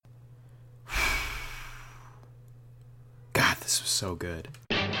This was so good.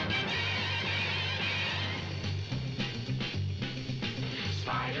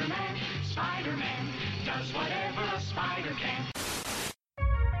 Spider-Man, Spider-Man, does whatever a spider can.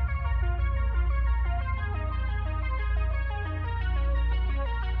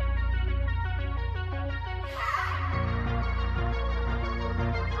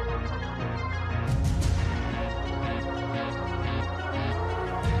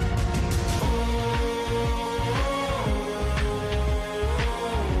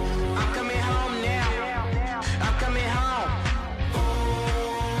 I'm coming home now. I'm coming home.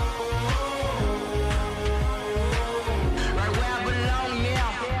 Right where I belong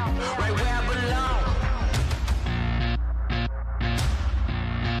now. Right where I belong.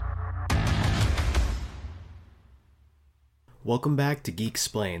 Welcome back to Geek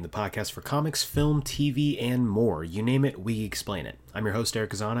Explain, the podcast for comics, film, TV, and more. You name it, we explain it. I'm your host, Eric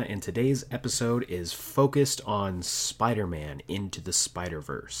Kazana, and today's episode is focused on Spider-Man Into the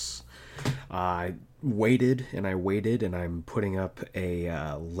Spider-Verse. I waited, and I'm putting up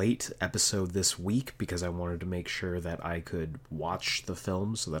a late episode this week because I wanted to make sure that I could watch the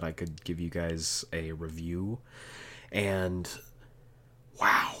film so that I could give you guys a review. And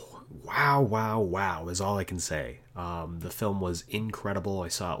wow is all I can say. The film was incredible. I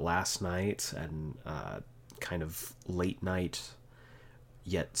saw it last night and kind of late night,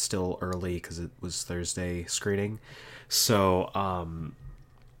 yet still early because it was Thursday screening. So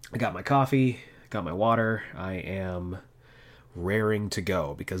I got my coffee, got my water. I am raring to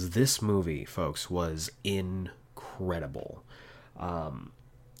go because this movie, folks, was incredible.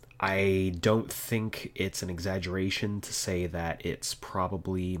 I don't think it's an exaggeration to say that it's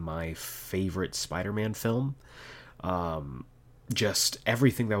probably my favorite Spider-Man film. Just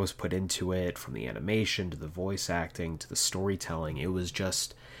everything that was put into it, from the animation to the voice acting to the storytelling, it was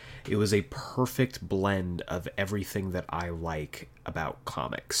a perfect blend of everything that I like about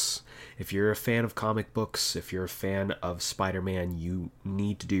comics. If you're a fan of comic books, if you're a fan of Spider-Man, you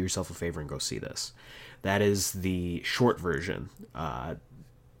need to do yourself a favor and go see this. That is the short version.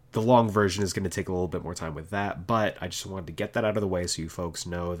 The long version is going to take a little bit more time with that, but I just wanted to get that out of the way so you folks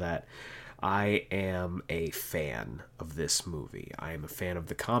know that I am a fan of this movie. I am a fan of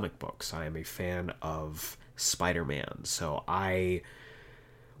the comic books. I am a fan of Spider-Man. So I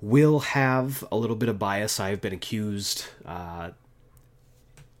will have a little bit of bias. I've been accused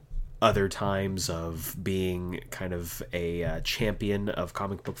other times of being kind of a champion of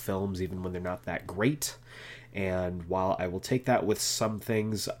comic book films, even when they're not that great. And while I will take that with some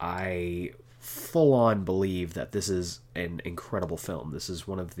things, I full-on believe that this is an incredible film. This is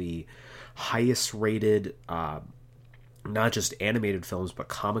one of the highest rated, not just animated films, but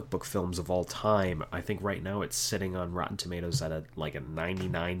comic book films of all time. I think right now it's sitting on Rotten Tomatoes at a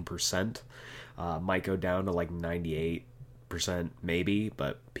 99%. Might go down to like 98% maybe,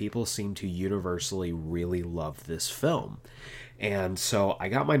 but people seem to universally really love this film. And so I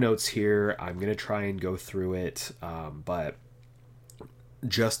got my notes here. I'm going to try and go through it. But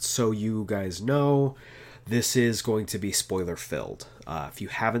just so you guys know, this is going to be spoiler filled. If you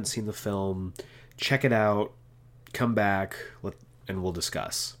haven't seen the film, check it out, come back, and we'll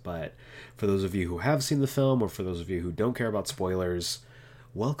discuss. But for those of you who have seen the film, or for those of you who don't care about spoilers,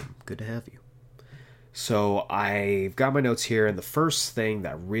 welcome. Good to have you. So I've got my notes here, and the first thing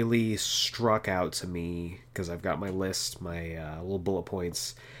that really struck out to me, because I've got my list, my little bullet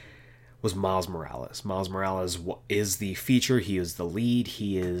points, was Miles Morales. Miles Morales is the feature, he is the lead,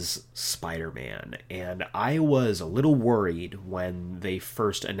 he is Spider-Man. And I was a little worried when they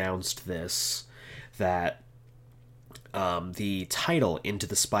first announced this, that the title Into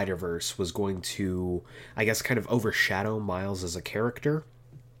the Spider-Verse was going to, I guess, kind of overshadow Miles as a character.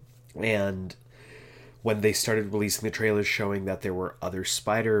 And when they started releasing the trailers showing that there were other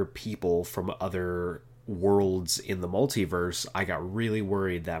spider people from other worlds in the multiverse, I got really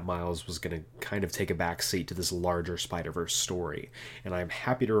worried that Miles was going to kind of take a backseat to this larger Spider-Verse story. And I'm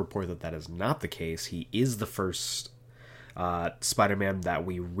happy to report that that is not the case. He is the first Spider-Man that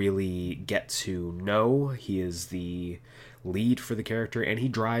we really get to know. He is the lead for the character, and he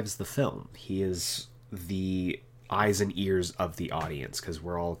drives the film. He is the eyes and ears of the audience, because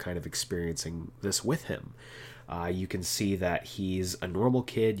we're all kind of experiencing this with him. You can see that he's a normal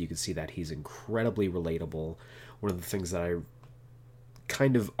kid. You can see that he's incredibly relatable. One of the things that I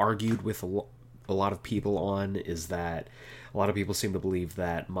kind of argued with a lot of people on is that a lot of people seem to believe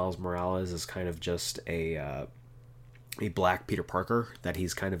that Miles Morales is kind of just a black Peter Parker, that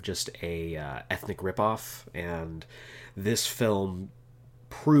he's kind of just a ethnic ripoff, and this film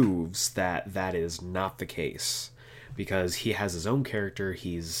proves that that is not the case. because he has his own character.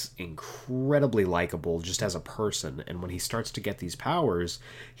 He's incredibly likable just as a person, and when he starts to get these powers,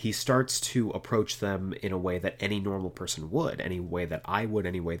 he starts to approach them in a way that any normal person would, any way that I would,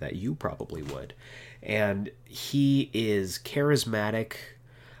 any way that you probably would. And he is charismatic,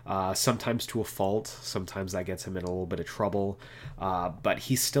 sometimes to a fault. Sometimes that gets him in a little bit of trouble. But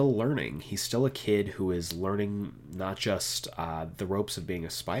he's still learning. He's still a kid who is learning not just the ropes of being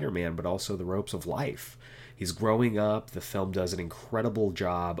a Spider-Man, but also the ropes of life. He's growing up. The film does an incredible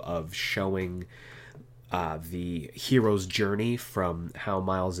job of showing the hero's journey from how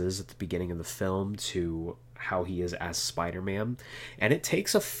Miles is at the beginning of the film to how he is as Spider-Man, and it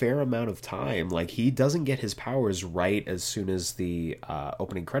takes a fair amount of time. Like, he doesn't get his powers right as soon as the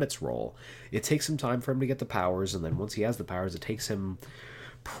opening credits roll. It takes some time for him to get the powers, and then once he has the powers, it takes him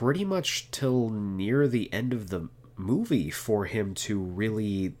pretty much till near the end of the movie for him to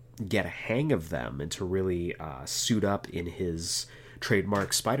really get a hang of them and to really suit up in his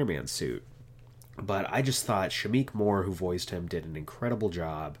trademark Spider-Man suit. But I just thought Shameik Moore, who voiced him, did an incredible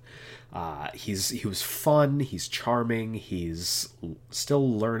job. He was fun, he's charming, he's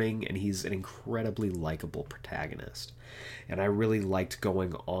still learning, and he's an incredibly likable protagonist. And I really liked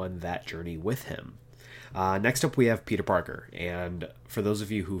going on that journey with him. Next up, we have Peter Parker. And for those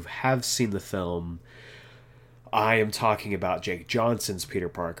of you who have seen the film, I am talking about Jake Johnson's Peter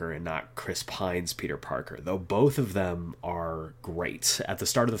Parker and not Chris Pine's Peter Parker, though both of them are great. At the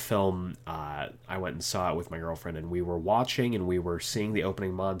start of the film, I went and saw it with my girlfriend, and we were watching and we were seeing the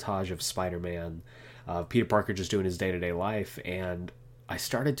opening montage of Spider-Man, Peter Parker just doing his day-to-day life, and I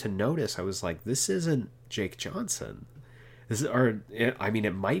started to notice, I was like, this isn't Jake Johnson.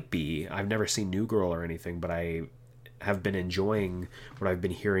 It might be. I've never seen New Girl or anything, but I have been enjoying what I've been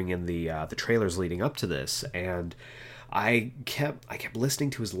hearing in the trailers leading up to this, and I kept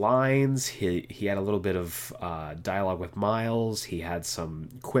listening to his lines. He had a little bit of dialogue with Miles. He had some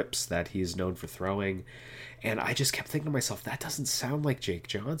quips that he's known for throwing, and I just kept thinking to myself, that doesn't sound like Jake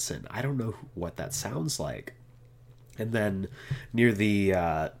Johnson. I don't know what that sounds like. And then near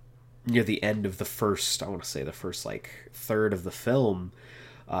the end of the first, I want to say the first like third of the film,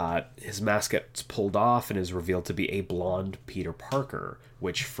 his mask gets pulled off and is revealed to be a blonde Peter Parker,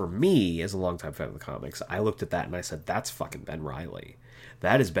 which for me, as a longtime fan of the comics, I looked at that and I said, that's fucking Ben Reilly.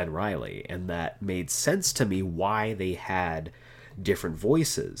 That is Ben Reilly. And that made sense to me why they had different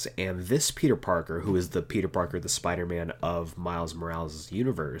voices. And this Peter Parker, who is the Peter Parker, the Spider-Man of Miles Morales'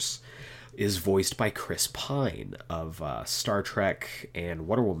 universe, is voiced by Chris Pine of Star Trek and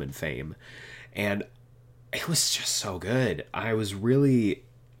Wonder Woman fame. And it was just so good. I really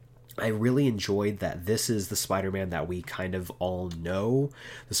enjoyed that this is the Spider-Man that we kind of all know.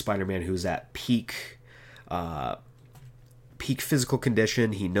 The Spider-Man who's at peak physical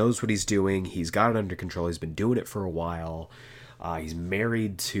condition. He knows what he's doing. He's got it under control. He's been doing it for a while. He's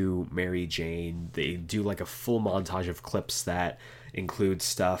married to Mary Jane. They do like a full montage of clips that include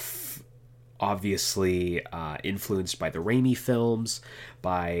stuff obviously influenced by the Raimi films,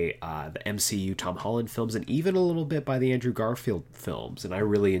 by the MCU Tom Holland films, and even a little bit by the Andrew Garfield films. And I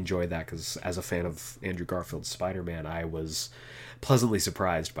really enjoyed that because as a fan of Andrew Garfield's Spider-Man, I was pleasantly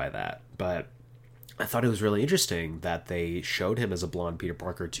surprised by that. But I thought it was really interesting that they showed him as a blonde Peter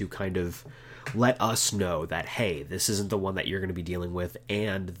Parker to kind of let us know that, hey, this isn't the one that you're going to be dealing with,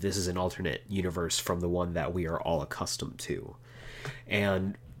 and this is an alternate universe from the one that we are all accustomed to.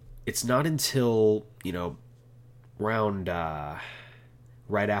 And it's not until, around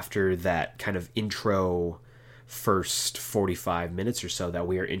right after that kind of intro first 45 minutes or so that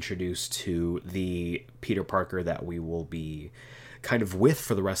we are introduced to the Peter Parker that we will be kind of with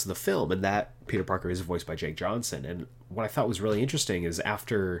for the rest of the film. And that Peter Parker is voiced by Jake Johnson. And what I thought was really interesting is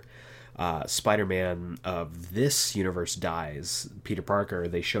after Spider-Man of this universe dies, Peter Parker,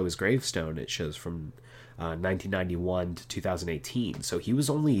 they show his gravestone. It shows from 1991 to 2018. So he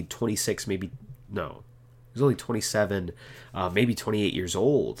was only 26, he was only 27, maybe 28 years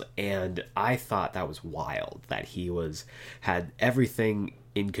old. And I thought that was wild, that he had everything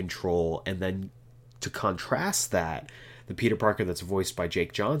in control. And then to contrast that, the Peter Parker that's voiced by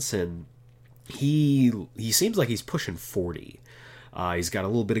Jake Johnson, he seems like he's pushing 40. He's got a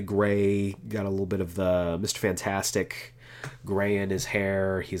little bit of gray, got a little bit of the Mr. Fantastic gray in his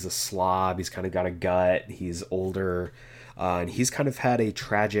hair. He's a slob. He's kind of got a gut. He's older. And he's kind of had a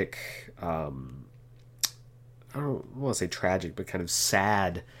tragic, I don't want to say tragic, but kind of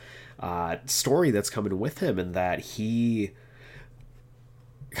sad story that's coming with him, and that he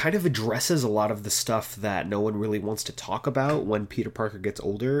kind of addresses a lot of the stuff that no one really wants to talk about when Peter Parker gets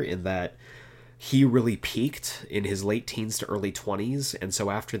older, in that he really peaked in his late teens to early 20s. And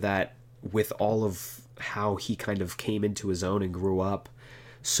so after that, with all of how he kind of came into his own and grew up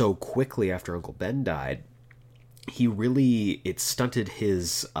so quickly after Uncle Ben died, it stunted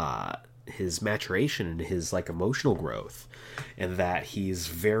his maturation and his like emotional growth, and that he's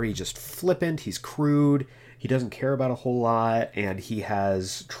very just flippant, he's crude, he doesn't care about a whole lot, and he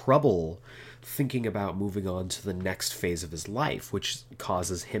has trouble thinking about moving on to the next phase of his life, which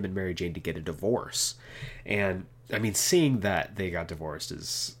causes him and Mary Jane to get a divorce. And I mean, seeing that they got divorced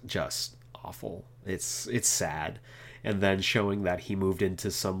is just awful. It's sad. And then showing that he moved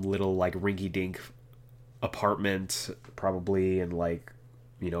into some little like rinky-dink apartment, probably in like,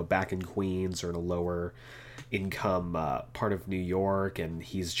 you know, back in Queens or in a lower income part of New York, and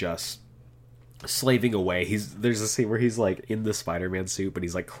he's just slaving away. There's a scene where he's like in the Spider-Man suit, but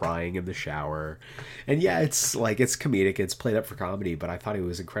he's like crying in the shower. And yeah, it's like, it's comedic, it's played up for comedy, but I thought it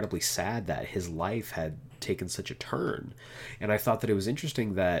was incredibly sad that his life had taken such a turn. And I thought that it was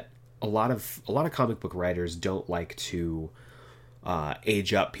interesting that a lot of comic book writers don't like to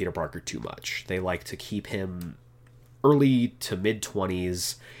age up Peter Parker too much. They like to keep him early to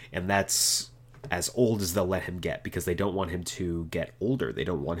mid-20s, and that's as old as they'll let him get, because they don't want him to get older. They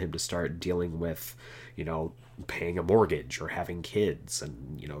don't want him to start dealing with, you know, paying a mortgage or having kids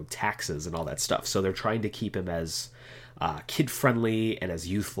and, you know, taxes and all that stuff. So they're trying to keep him as kid-friendly and as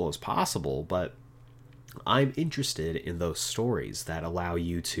youthful as possible, but I'm interested in those stories that allow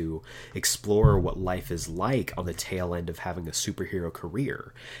you to explore what life is like on the tail end of having a superhero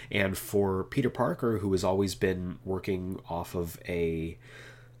career. And for Peter Parker, who has always been working off of a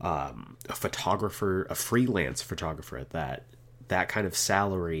photographer, a freelance photographer at that kind of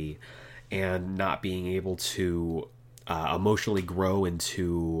salary, and not being able to emotionally grow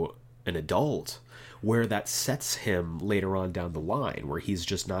into an adult, where that sets him later on down the line, where he's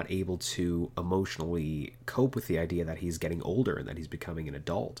just not able to emotionally cope with the idea that he's getting older and that he's becoming an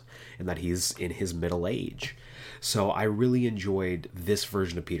adult and that he's in his middle age. So I really enjoyed this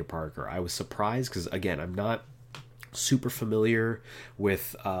version of Peter Parker. I was surprised because, again, I'm not super familiar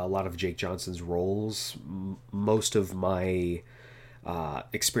with a lot of Jake Johnson's roles. Most of my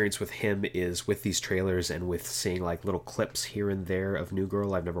experience with him is with these trailers and with seeing like little clips here and there of New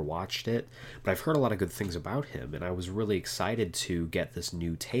Girl. I've never watched it, but I've heard a lot of good things about him, and I was really excited to get this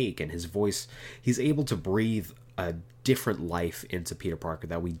new take. And his voice, he's able to breathe a different life into Peter Parker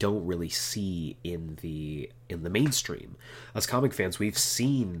that we don't really see in the mainstream. As comic fans, we've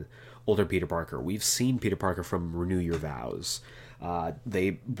seen older Peter Parker. We've seen Peter Parker from Renew Your Vows.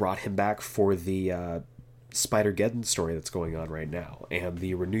 They brought him back for the Spider-Geddon story that's going on right now, and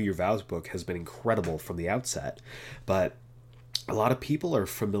the Renew Your Vows book has been incredible from the outset. But a lot of people are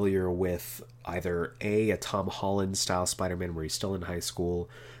familiar with either a Tom Holland style Spider-Man where he's still in high school,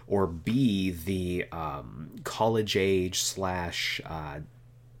 or B, the college age /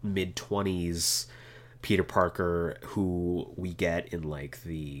 mid-20s Peter Parker who we get in like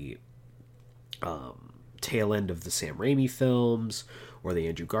the tail end of the Sam Raimi films, or the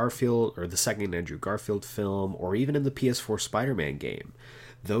Andrew Garfield, or the second Andrew Garfield film, or even in the PS4 Spider-Man game.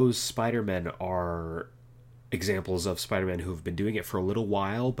 Those Spider-Men are examples of Spider-Man who have been doing it for a little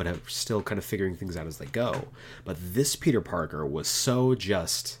while, but are still kind of figuring things out as they go. But this Peter Parker was so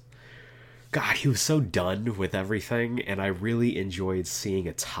just... God, he was so done with everything, and I really enjoyed seeing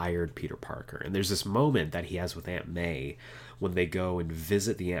a tired Peter Parker. And there's this moment that he has with Aunt May when they go and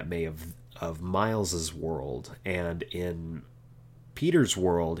visit the Aunt May of Miles's world, and in Peter's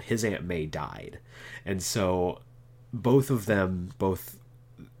world, his Aunt May died. And so both of them, both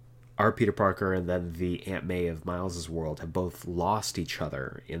our Peter Parker and then the Aunt May of Miles's world, have both lost each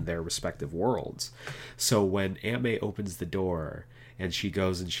other in their respective worlds. So when Aunt May opens the door and she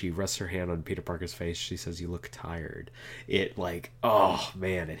goes and she rests her hand on Peter Parker's face, she says, "You look tired." It like, oh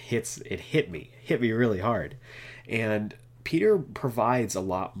man, it hit me really hard. And Peter provides a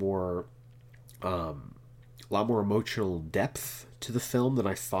lot more emotional depth to the film than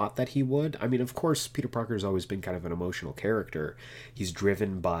I thought that he would. I mean, of course, Peter Parker's always been kind of an emotional character. He's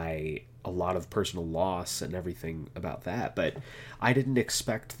driven by a lot of personal loss and everything about that, but I didn't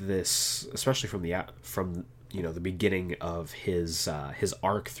expect this, especially from the beginning of his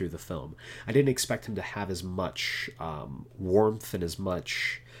arc through the film. I didn't expect him to have as much warmth and as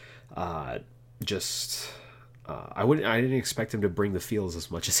much I didn't expect him to bring the feels as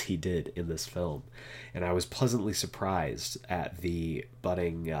much as he did in this film, and I was pleasantly surprised at the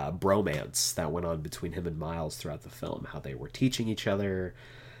budding bromance that went on between him and Miles throughout the film. How they were teaching each other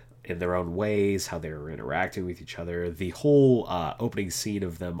in their own ways, how they were interacting with each other. The whole opening scene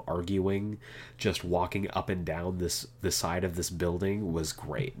of them arguing, just walking up and down the side of this building, was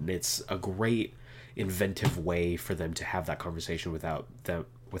great, and it's a great inventive way for them to have that conversation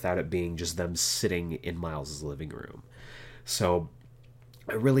without it being just them sitting in Miles's living room. So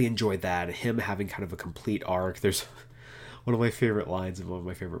I really enjoyed that. Him having kind of a complete arc. There's one of my favorite lines and one of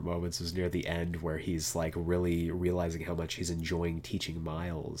my favorite moments was near the end where he's like really realizing how much he's enjoying teaching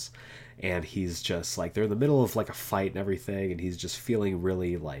Miles. And he's just like, they're in the middle of like a fight and everything, and he's just feeling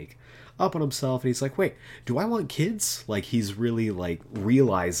really like up on himself. And he's like, wait, do I want kids? Like, he's really like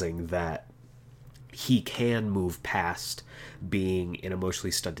realizing that he can move past being an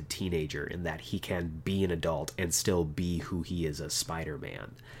emotionally stunted teenager, and that he can be an adult and still be who he is as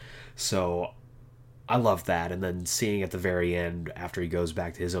Spider-Man. So I love that. And then seeing at the very end, after he goes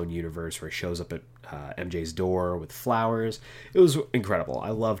back to his own universe, where he shows up at MJ's door with flowers, it was incredible. I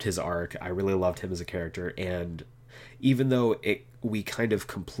loved his arc. I really loved him as a character. And even though we kind of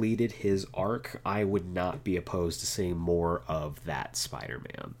completed his arc, I would not be opposed to seeing more of that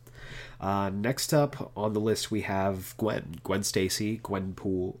Spider-Man. Next up on the list, we have Gwen Stacy,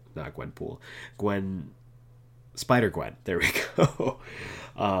 Spider-Gwen. There we go.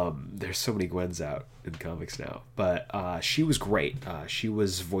 There's so many Gwens out in comics now, but she was great. She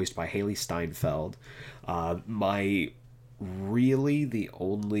was voiced by Haley Steinfeld. The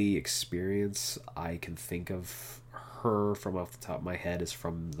only experience I can think of her from off the top of my head is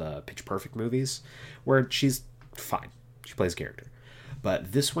from the Pitch Perfect movies, where she's fine. She plays a character.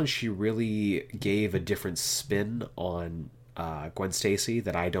 But this one, she really gave a different spin on Gwen Stacy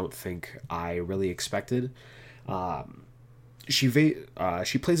that I don't think I really expected. She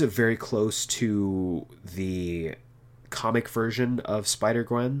plays it very close to the comic version of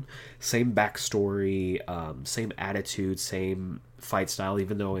Spider-Gwen. Same backstory, same attitude, same fight style,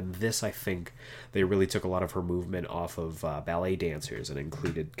 even though in this I think they really took a lot of her movement off of ballet dancers and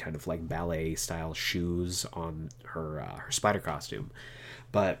included kind of like ballet style shoes on her spider costume.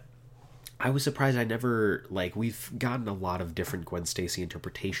 But I was surprised we've gotten a lot of different Gwen Stacy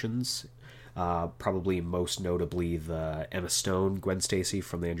interpretations, probably most notably the Emma Stone Gwen Stacy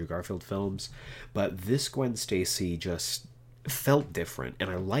from the Andrew Garfield films, but this Gwen Stacy just felt different,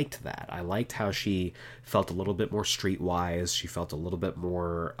 and I liked that. I liked how she felt a little bit more streetwise. She felt a little bit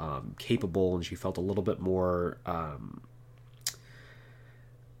more capable, and she felt a little bit more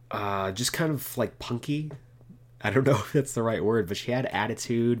just kind of like punky. I don't know if that's the right word, but she had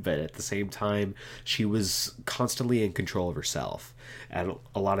attitude, but at the same time, she was constantly in control of herself. And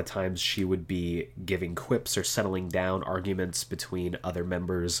a lot of times she would be giving quips or settling down arguments between other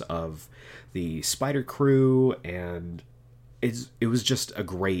members of the Spider crew, and it was just a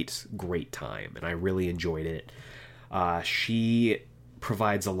great, great time, and I really enjoyed it. She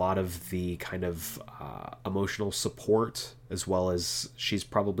provides a lot of the kind of emotional support, as well as she's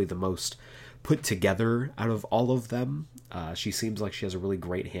probably the most put together out of all of them. She seems like she has a really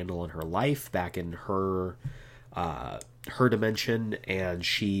great handle on her life back in her dimension, and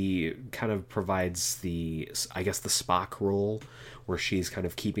she kind of provides the Spock role, where she's kind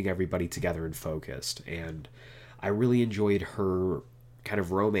of keeping everybody together and focused. And I really enjoyed her kind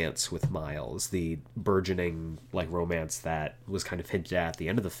of romance with Miles, the burgeoning like romance that was kind of hinted at the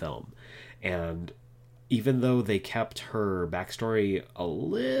end of the film. And even though they kept her backstory a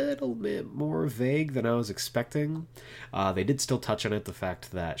little bit more vague than I was expecting, they did still touch on it, the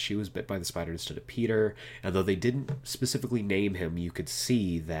fact that she was bit by the spider instead of Peter. And though they didn't specifically name him, you could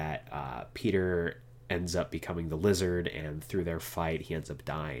see that Peter ends up becoming the lizard, and through their fight, he ends up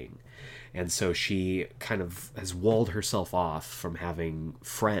dying. And so she kind of has walled herself off from having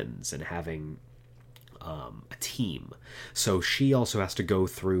friends and having a team. So she also has to go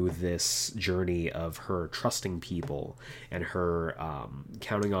through this journey of her trusting people and her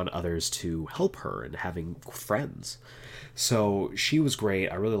counting on others to help her and having friends. So she was great.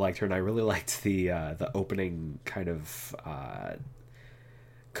 I really liked her, and I really liked the opening kind of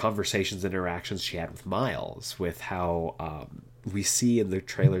conversations, interactions she had with Miles, with how we see in the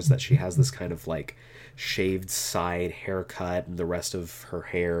trailers that she has this kind of like shaved side haircut, and the rest of her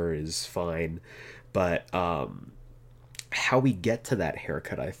hair is fine. But how we get to that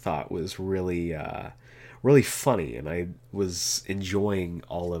haircut, I thought was really, really funny, and I was enjoying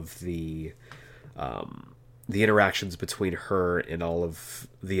all of the interactions between her and all of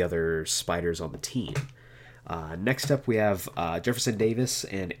the other spiders on the team. Next up, we have Jefferson Davis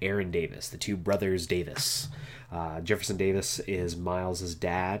and Aaron Davis, the two brothers Davis. Jefferson Davis is Miles'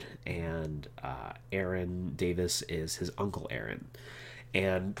 dad, and Aaron Davis is his uncle Aaron.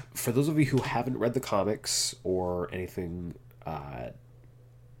 And for those of you who haven't read the comics or anything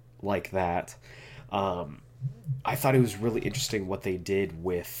like that, I thought it was really interesting what they did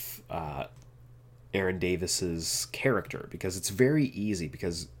with Aaron Davis's character, because it's very easy,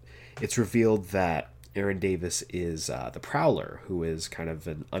 because it's revealed that Aaron Davis is the Prowler, who is kind of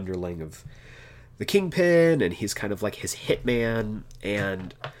an underling of the Kingpin, and he's kind of like his hitman.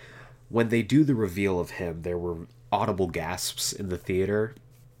 And when they do the reveal of him, there were audible gasps in the theater.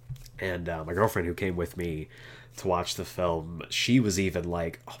 And my girlfriend, who came with me to watch the film, she was even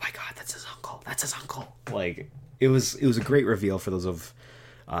like, "Oh my God, that's his uncle! That's his uncle!" Like, it was a great reveal for those of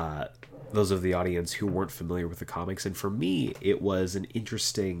the audience who weren't familiar with the comics. And for me, it was an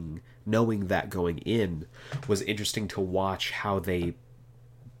interesting, knowing that going in, was interesting to watch how they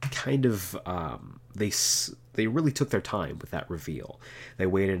kind of they really took their time with that reveal. They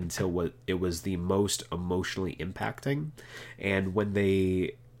waited until it was the most emotionally impacting, and when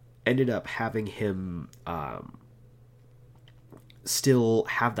they ended up having him still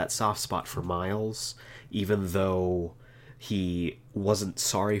have that soft spot for Miles, even though he wasn't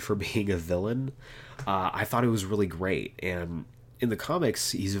sorry for being a villain, I thought it was really great. And in the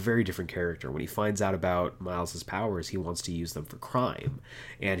comics, he's a very different character. When he finds out about Miles's powers, he wants to use them for crime,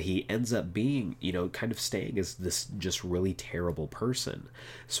 and he ends up being, kind of staying as this just really terrible person.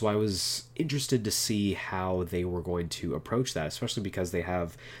 So I was interested to see how they were going to approach that, especially because they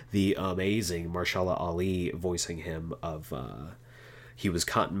have the amazing Mahershala Ali voicing him of he was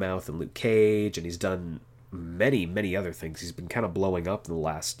Cottonmouth in Luke Cage, and he's done many other things. He's been kind of blowing up in the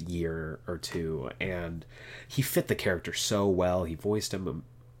last year or two, and he fit the character so well. He voiced him.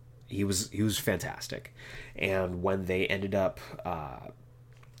 He was fantastic. And when they ended up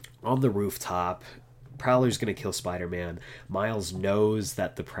on the rooftop, Prowler's going to kill Spider-Man. Miles knows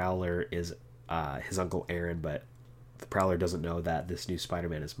that the Prowler is his Uncle Aaron, but the Prowler doesn't know that this new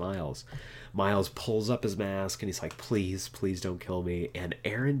Spider-Man is Miles. Miles pulls up his mask and he's like, "Please, please don't kill me." And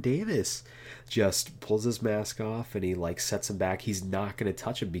Aaron Davis just pulls his mask off and he sets him back. He's not going to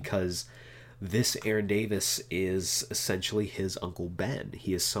touch him because this Aaron Davis is essentially his Uncle Ben.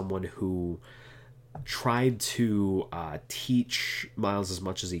 He is someone who tried to teach Miles as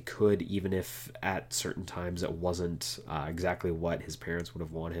much as he could, even if at certain times it wasn't exactly what his parents would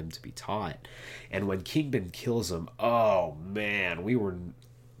have wanted him to be taught. And when Kingpin kills him, oh man,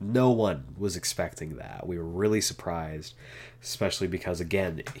 no one was expecting that. We were really surprised, especially because,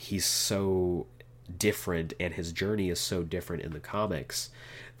 again, he's so different and his journey is so different in the comics,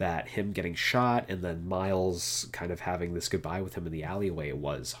 that him getting shot and then Miles kind of having this goodbye with him in the alleyway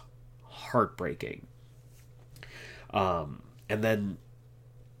was heartbreaking. And then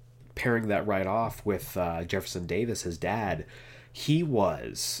pairing that right off with Jefferson Davis, his dad, he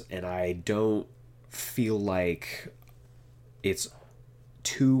was, and I don't feel like it's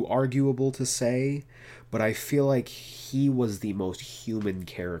too arguable to say, but I feel like he was the most human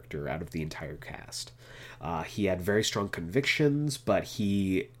character out of the entire cast. He had very strong convictions, but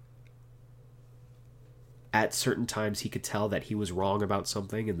at certain times he could tell that he was wrong about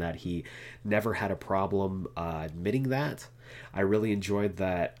something and that he never had a problem admitting that. I really enjoyed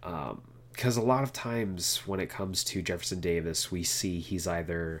that, because a lot of times when it comes to Jefferson Davis, we see he's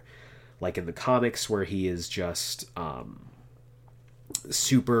either like in the comics where he is just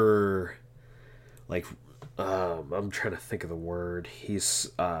super, I'm trying to think of the word. He's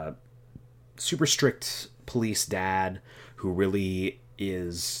super strict police dad who really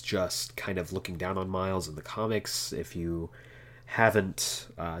is just kind of looking down on Miles in the comics. If you haven't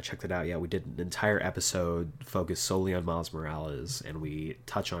checked it out yet, we did an entire episode focused solely on Miles Morales, and we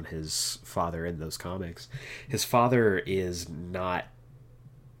touch on his father in those comics. His father is not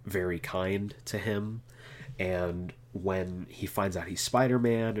very kind to him, and when he finds out he's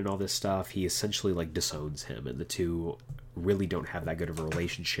Spider-Man and all this stuff, he essentially disowns him, and the two really don't have that good of a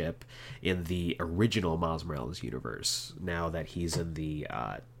relationship in the original Miles Morales universe. Now that he's in the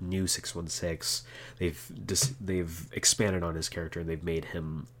new 616, they've expanded on his character and they've made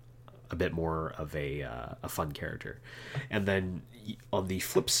him a bit more of a fun character. And then on the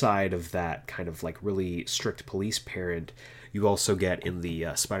flip side of that kind of really strict police parent, you also get in the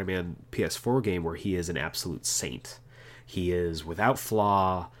Spider-Man PS4 game where he is an absolute saint. He is without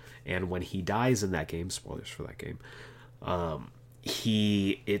flaw, and when he dies in that game, spoilers for that game,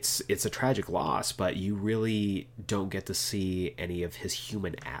 it's a tragic loss, but you really don't get to see any of his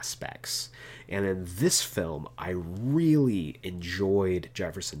human aspects. And in this film, I really enjoyed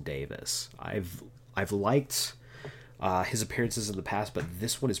Jefferson Davis. I've liked his appearances in the past, but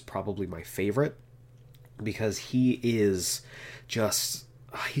this one is probably my favorite because he is just,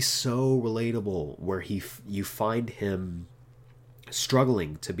 he's so relatable, where you find him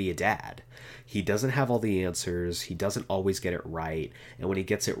struggling to be a dad. He doesn't have all the answers. He doesn't always get it right. And when he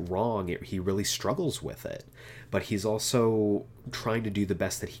gets it wrong, he really struggles with it. But he's also trying to do the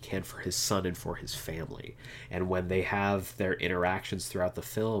best that he can for his son and for his family. And when they have their interactions throughout the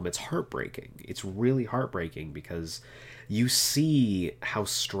film, it's heartbreaking. It's really heartbreaking because you see how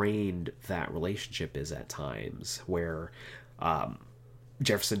strained that relationship is at times, where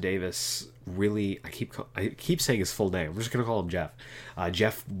Jefferson Davis really, I keep saying his full name. I'm just going to call him Jeff.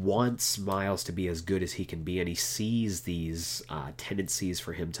 Jeff wants Miles to be as good as he can be, and he sees these tendencies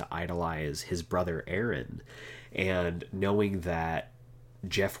for him to idolize his brother Aaron. And knowing that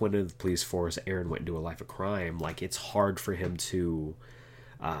Jeff went into the police force, Aaron went into a life of crime, like, it's hard for him to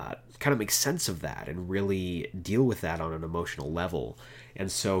kind of make sense of that and really deal with that on an emotional level.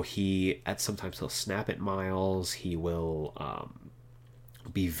 And so sometimes he'll snap at Miles. He will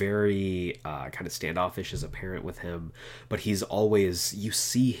be very kind of standoffish as a parent with him, but you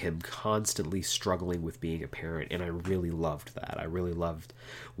see him constantly struggling with being a parent, and I really loved that. I really loved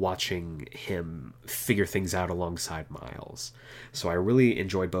watching him figure things out alongside Miles. So I really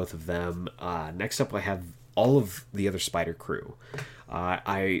enjoyed both of them. Next up, I have all of the other Spider crew.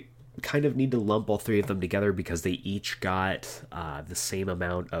 I kind of need to lump all three of them together because they each got the same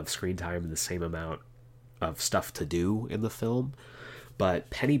amount of screen time and the same amount of stuff to do in the film. But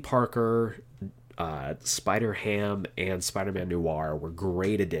Penny Parker, Spider-Ham, and Spider-Man Noir were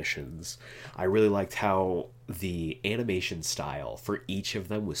great additions. I really liked how the animation style for each of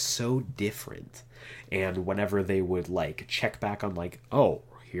them was so different. And whenever they would, like, check back on, like, oh,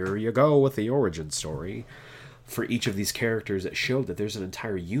 here you go with the origin story, for each of these characters, it showed that there's an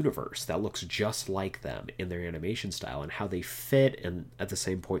entire universe that looks just like them in their animation style, and how they fit and at the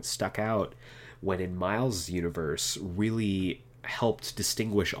same point stuck out, when in Miles' universe really helped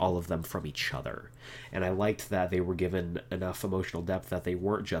distinguish all of them from each other. And I liked that they were given enough emotional depth that they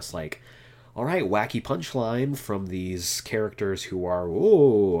weren't just like, all right, wacky punchline from these characters who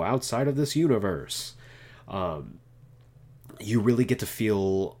are outside of this universe. You really get to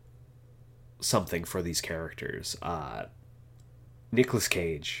feel something for these characters. Nicolas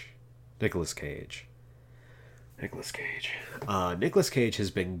Cage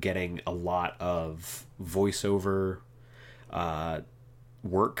has been getting a lot of voiceover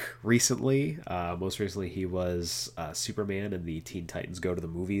work recently. Most recently he was Superman in the Teen Titans Go to the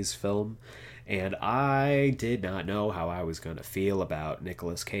Movies film, and I did not know how I was going to feel about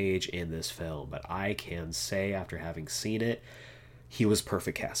Nicolas Cage in this film, but I can say after having seen it, he was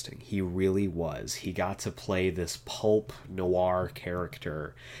perfect casting. He really was. He got to play this pulp noir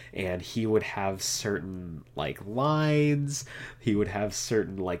character, and he would have certain, like, lines, he would have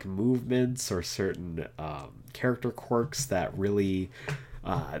certain, like, movements or certain character quirks that really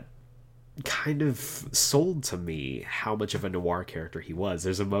kind of sold to me how much of a noir character he was.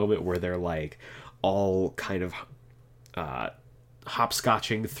 There's a moment where they're, like, all kind of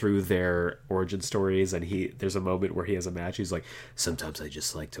hopscotching through their origin stories, and there's a moment where he has a match. He's like, sometimes I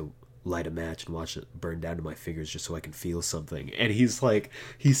just like to light a match and watch it burn down to my fingers just so I can feel something. And he's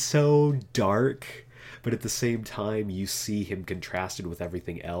so dark, but at the same time you see him contrasted with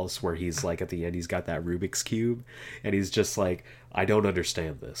everything else, where he's like, at the end he's got that Rubik's Cube and he's just like, I don't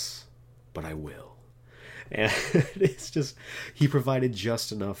understand this, but I will. And it's just, he provided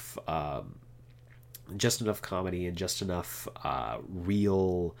just enough comedy and just enough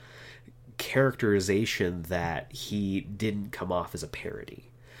real characterization that he didn't come off as a parody.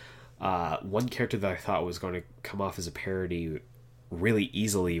 One character that I thought was going to come off as a parody really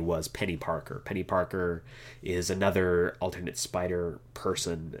easily was Penny Parker. Penny Parker is another alternate Spider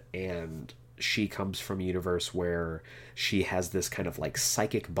person, and she comes from a universe where she has this kind of like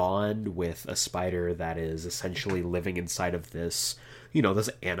psychic bond with a spider that is essentially living inside of this, this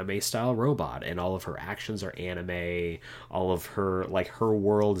anime style robot, and all of her actions are anime. All of her, like, her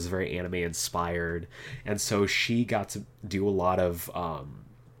world is very anime inspired. And so she got to do a lot of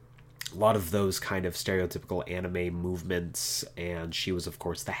those kind of stereotypical anime movements. And she was, of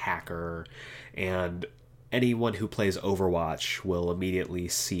course, the hacker, and anyone who plays Overwatch will immediately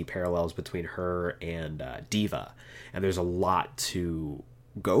see parallels between her and Diva. And there's a lot to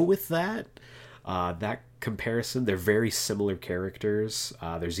go with that comparison. They're very similar characters.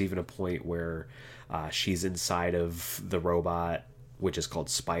 There's even a point where she's inside of the robot, which is called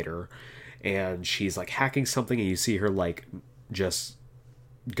Spider, and she's like hacking something, and you see her like just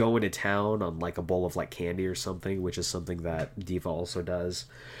go into town on like a bowl of like candy or something, which is something that Diva also does.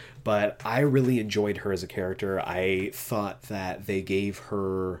 But I really enjoyed her as a character. I thought that they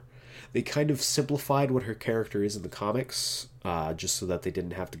kind of simplified what her character is in the comics, just so that they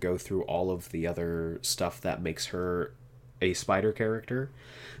didn't have to go through all of the other stuff that makes her a spider character.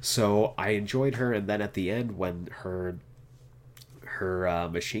 So I enjoyed her, and then at the end when her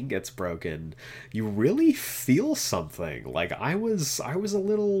machine gets broken, you really feel something. Like I was a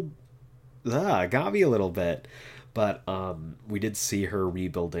little, got me a little bit. But we did see her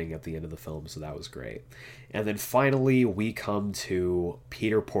rebuilding at the end of the film, so that was great. And then finally, we come to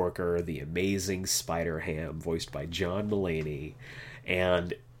Peter Porker, the amazing Spider-Ham, voiced by John Mulaney.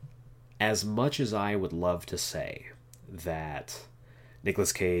 And as much as I would love to say that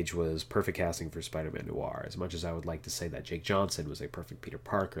Nicolas Cage was perfect casting for Spider-Man Noir, as much as I would like to say that Jake Johnson was a perfect Peter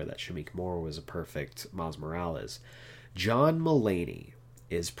Parker, that Shameik Moore was a perfect Miles Morales, John Mulaney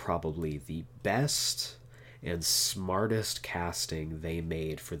is probably the best and smartest casting they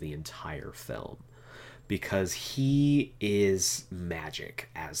made for the entire film, because he is magic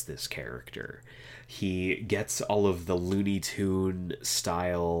as this character. He gets all of the Looney Tune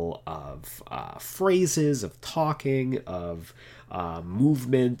style of phrases, of talking, of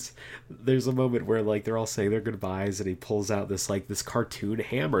movement. There's a moment where like they're all saying their goodbyes, and he pulls out this cartoon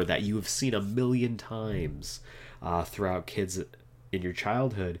hammer that you have seen a million times throughout kids in your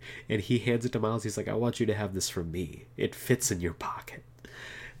childhood, and he hands it to Miles. He's like, I want you to have this from me. It fits in your pocket.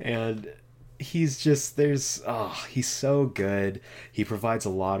 And he's just, he's so good. He provides a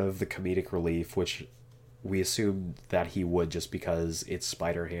lot of the comedic relief, which we assumed that he would just because it's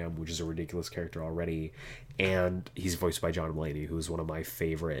Spider-Ham, which is a ridiculous character already, and he's voiced by John Mulaney, who is one of my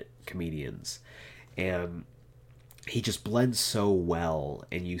favorite comedians. And he just blends so well,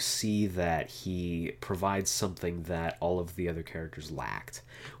 and you see that he provides something that all of the other characters lacked,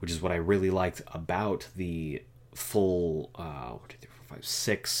 which is what I really liked about the full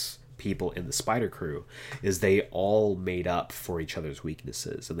 6 people in the Spider Crew, is they all made up for each other's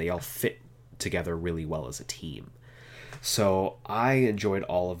weaknesses, and they all fit together really well as a team. So I enjoyed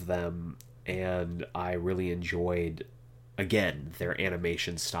all of them, and I really enjoyed, again, their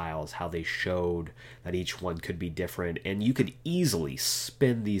animation styles, how they showed that each one could be different, and you could easily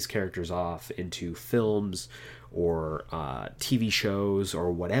spin these characters off into films or TV shows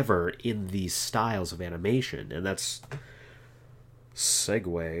or whatever in these styles of animation. And that's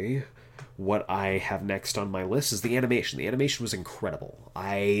segue. What I have next on my list is the animation. The animation was incredible.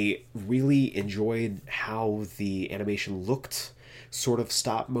 I really enjoyed how the animation looked sort of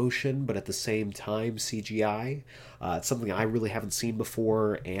stop motion, but at the same time CGI. It's something I really haven't seen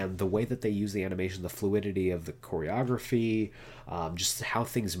before, and the way that they use the animation, the fluidity of the choreography, just how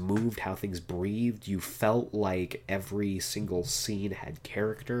things moved, how things breathed. You felt like every single scene had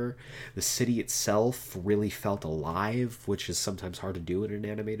character. The city itself really felt alive, which is sometimes hard to do in an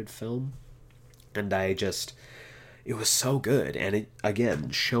animated film. And it was so good. And it,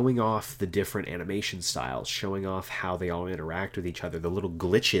 again, showing off the different animation styles, showing off how they all interact with each other, the little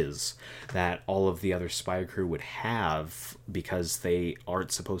glitches that all of the other Spider Crew would have because they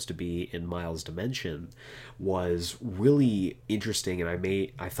aren't supposed to be in Miles' dimension, was really interesting.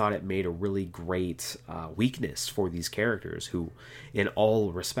 And I thought it made a really great weakness for these characters who, in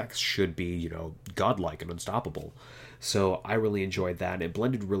all respects, should be, godlike and unstoppable. So I really enjoyed that, and it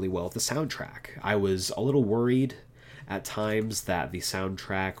blended really well with the soundtrack. I was a little worried at times that the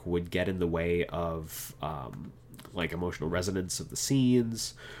soundtrack would get in the way of emotional resonance of the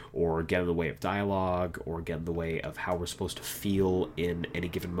scenes, or get in the way of dialogue, or get in the way of how we're supposed to feel in any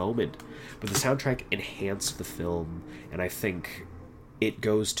given moment. But the soundtrack enhanced the film, and I think it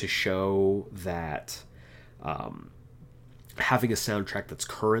goes to show that having a soundtrack that's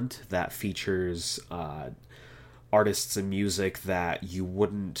current, that features artists and music that you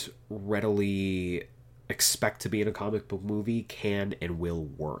wouldn't readily expect to be in a comic book movie, can and will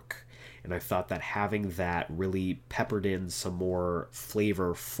work. And I thought that having that really peppered in some more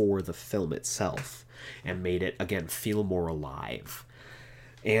flavor for the film itself and made it, again, feel more alive.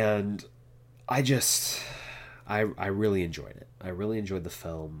 And I really enjoyed it. I really enjoyed the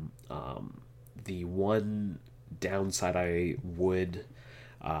film. The one downside I would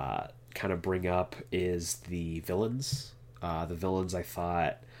kind of bring up is the villains. The villains, I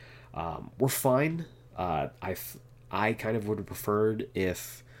thought, were fine. I kind of would have preferred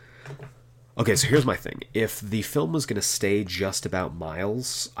if... Okay, so here's my thing. If the film was going to stay just about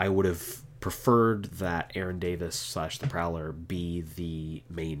Miles, I would have preferred that Aaron Davis / the Prowler be the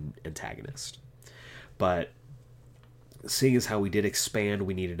main antagonist. But seeing as how we did expand,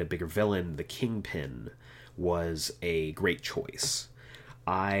 we needed a bigger villain, the Kingpin was a great choice.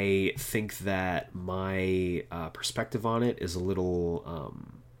 I think that my perspective on it is a little,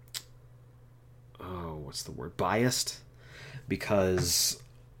 biased, because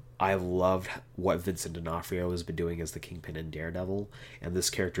I loved what Vincent D'Onofrio has been doing as the Kingpin in Daredevil, and this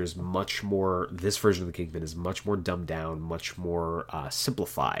character is much more. This version of the Kingpin is much more dumbed down, much more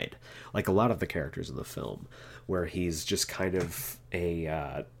simplified, like a lot of the characters in the film, where he's just kind of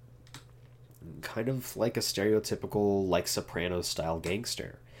like a stereotypical like Sopranos style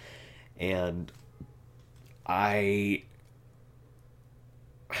gangster, and I'm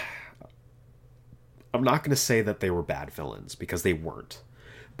not going to say that they were bad villains because they weren't.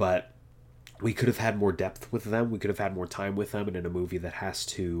 But we could have had more depth with them. We could have had more time with them. And in a movie that has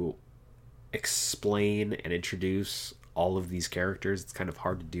to explain and introduce all of these characters, it's kind of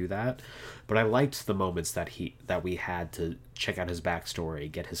hard to do that. But I liked the moments that we had to check out his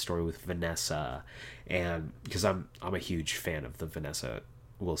backstory, get his story with Vanessa, and because I'm a huge fan of the Vanessa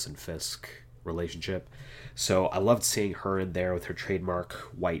Wilson Fisk relationship. So I loved seeing her in there with her trademark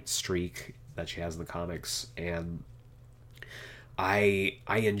white streak that she has in the comics, and I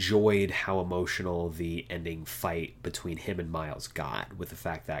enjoyed how emotional the ending fight between him and Miles got, with the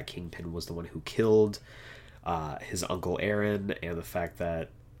fact that Kingpin was the one who killed his uncle Aaron, and the fact that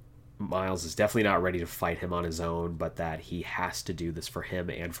Miles is definitely not ready to fight him on his own, but that he has to do this for him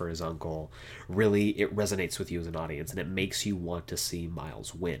and for his uncle. Really, it resonates with you as an audience, and it makes you want to see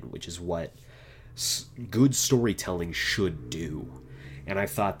Miles win, which is what good storytelling should do. And I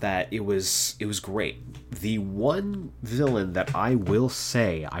thought that it was great. The one villain that I will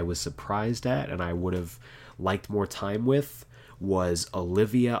say I was surprised at and I would have liked more time with was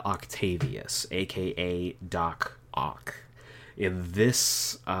Olivia Octavius, aka Doc Ock. In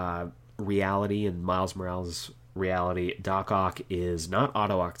this reality, in Miles Morales' reality, Doc Ock is not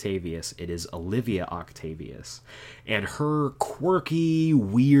Otto Octavius, it is Olivia Octavius. And her quirky,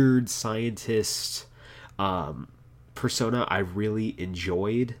 weird scientist persona I really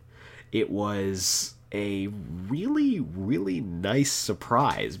enjoyed. It was a really, really nice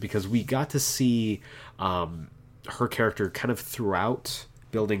surprise because we got to see her character kind of throughout,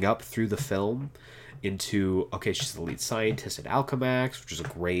 building up through the film into, okay, she's the lead scientist at Alchemax, which is a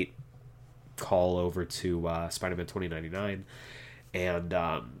great call over to Spider-Man 2099, and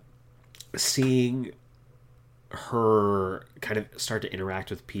seeing her kind of start to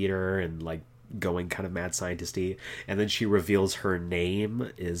interact with Peter and like going kind of mad scientist-y, and then she reveals her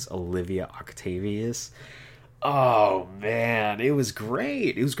name is Olivia Octavius. Oh man, it was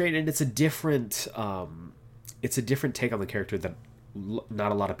great. It was great, and it's a different take on the character that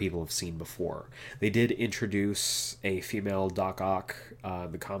not a lot of people have seen before. They did introduce a female Doc Ock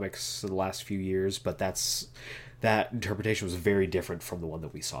in the comics in the last few years, but that interpretation was very different from the one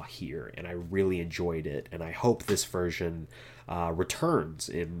that we saw here, and I really enjoyed it, and I hope this version returns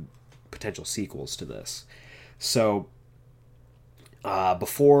in potential sequels to this. So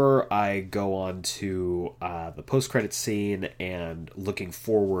before I go on to the post-credit scene and looking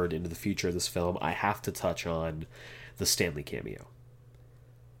forward into the future of this film, I have to touch on the Stan Lee cameo.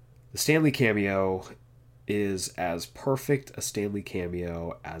 The Stan Lee cameo is as perfect a Stan Lee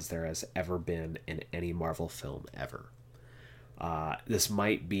cameo as there has ever been in any Marvel film ever. This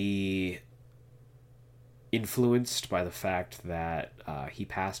might be influenced by the fact that he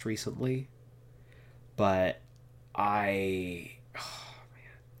passed recently, but I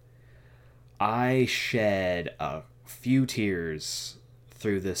shed a few tears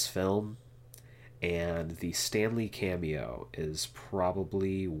through this film, and the Stan Lee cameo is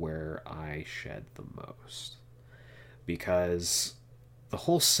probably where I shed the most, because the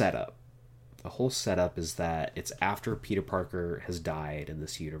whole setup is that it's after Peter Parker has died in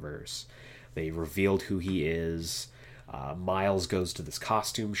this universe. They revealed who he is. Miles goes to this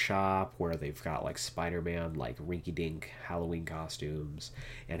costume shop where they've got like Spider-Man, like rinky-dink Halloween costumes,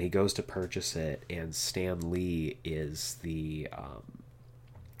 and he goes to purchase it, and Stan Lee is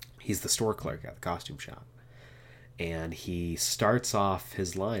he's the store clerk at the costume shop, and he starts off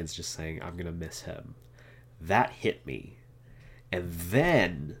his lines just saying, "I'm gonna miss him." That hit me, and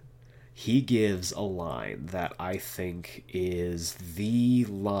then he gives a line that I think is the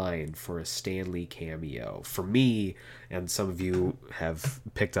line for a Stan Lee cameo. For me, and some of you have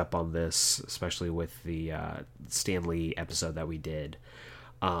picked up on this, especially with the Stan Lee episode that we did,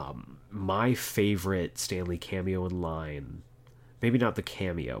 my favorite Stan Lee cameo and line, maybe not the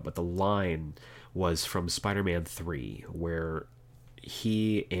cameo, but the line, was from Spider-Man 3, where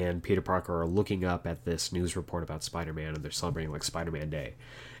he and Peter Parker are looking up at this news report about Spider-Man, and they're celebrating like Spider-Man Day.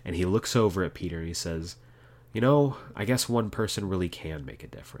 And he looks over at Peter and he says, "You know, I guess one person really can make a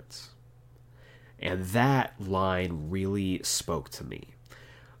difference." And that line really spoke to me.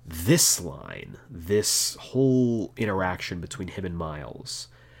 This line, this whole interaction between him and Miles,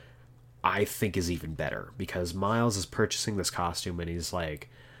 I think is even better, because Miles is purchasing this costume and he's like,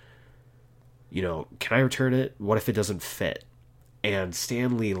 can I return it? What if it doesn't fit? And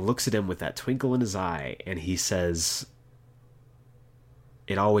Stan Lee looks at him with that twinkle in his eye, and he says,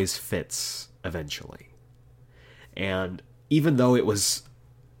 it always fits eventually. And even though it was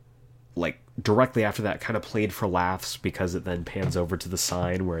like directly after that kind of played for laughs, because it then pans over to the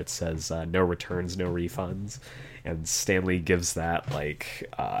sign where it says no returns, no refunds, and Stan Lee gives that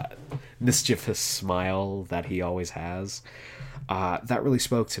like mischievous smile that he always has, that really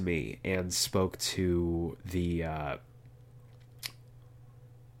spoke to me and spoke to the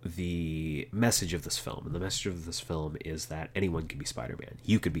message of this film. And the message of this film is that anyone can be Spider-Man.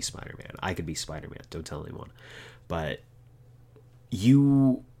 You could be Spider-Man. I could be Spider-Man. Don't tell anyone. But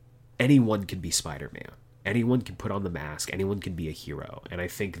anyone can be Spider-Man. Anyone can put on the mask. Anyone can be a hero. And I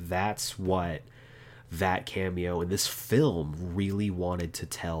think that's what that cameo in this film really wanted to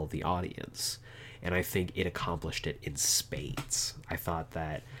tell the audience. And I think it accomplished it in spades. I thought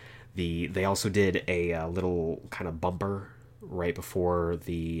that they also did a little kind of bumper right before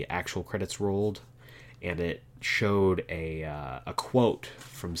the actual credits rolled, and it showed a quote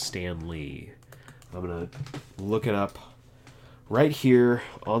from Stan Lee. I'm gonna look it up right here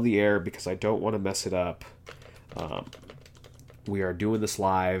on the air because I don't want to mess it up. We are doing this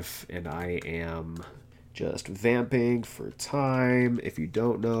live, and I am just vamping for time. If you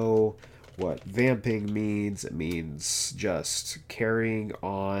don't know what vamping means, it means just carrying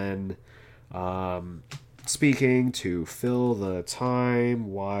on speaking to fill the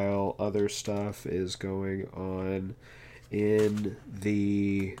time while other stuff is going on in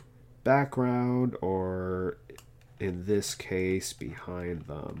the background, or in this case behind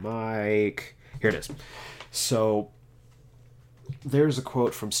the mic. Here it is. So there's a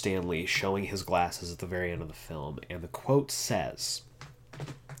quote from Stan Lee showing his glasses at the very end of the film, and the quote says,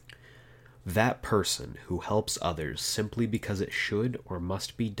 "That person who helps others simply because it should or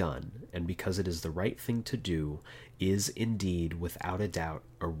must be done, and because it is the right thing to do, is indeed, without a doubt,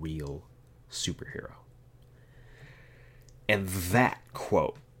 a real superhero." And that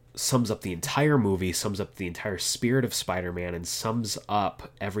quote sums up the entire movie, sums up the entire spirit of Spider-Man, and sums up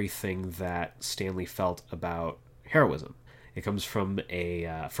everything that Stan Lee felt about heroism. It comes from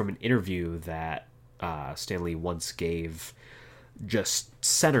an interview that Stan Lee once gave, just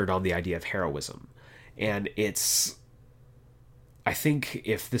centered on the idea of heroism. And I think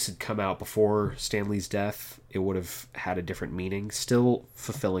if this had come out before Stan Lee's death, it would have had a different meaning, still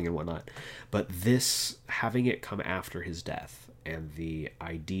fulfilling and whatnot. But this, having it come after his death, and the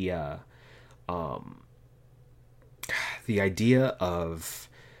idea of,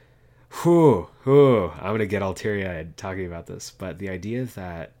 I'm going to get all teary-eyed talking about this, but the idea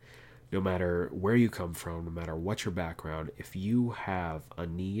that no matter where you come from, no matter what your background, if you have a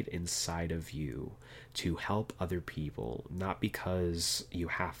need inside of you to help other people, not because you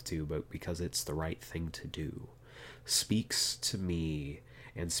have to, but because it's the right thing to do, speaks to me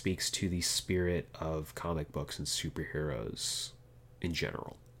and speaks to the spirit of comic books and superheroes in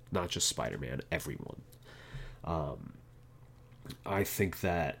general, not just Spider-Man, everyone. I think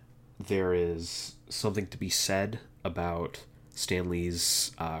that there is something to be said about Stan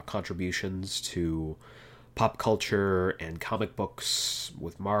Lee's contributions to pop culture and comic books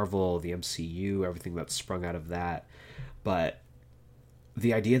with Marvel, the MCU, everything that's sprung out of that. But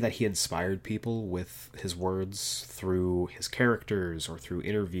the idea that he inspired people with his words through his characters or through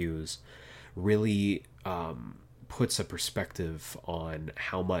interviews really puts a perspective on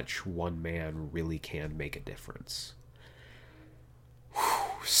how much one man really can make a difference.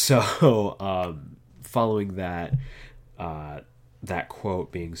 So, following that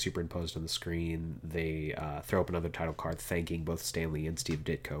quote being superimposed on the screen, they throw up another title card thanking both Stan Lee and Steve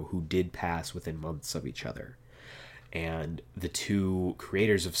Ditko, who did pass within months of each other. And the two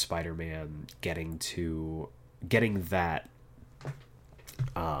creators of Spider-Man getting that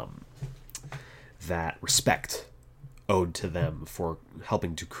that respect owed to them for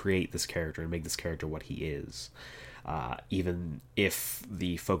helping to create this character and make this character what he is. Even if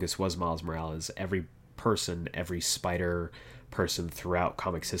the focus was Miles Morales, every Spider person throughout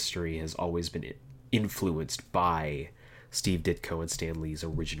comics history has always been influenced by Steve Ditko and Stan Lee's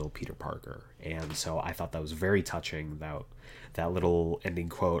original Peter Parker. And so I thought that was very touching. That little ending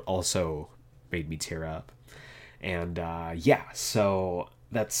quote also made me tear up. And so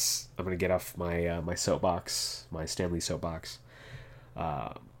I'm going to get off my soapbox, my Stan Lee soapbox.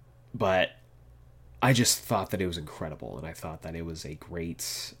 But I just thought that it was incredible, and I thought that it was a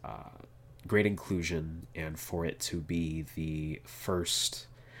great inclusion, and for it to be the first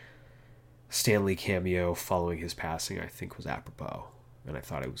Stan Lee cameo following his passing, I think was apropos, and I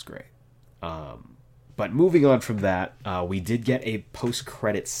thought it was great. But moving on from that, we did get a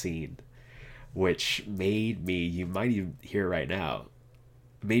post-credit scene which made me, you might even hear it right now,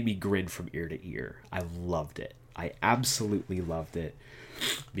 made me grin from ear to ear. I loved it. I absolutely loved it,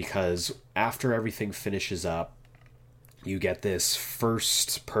 because after everything finishes up, you get this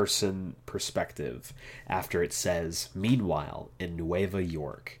first person perspective after it says, "Meanwhile, in Nueva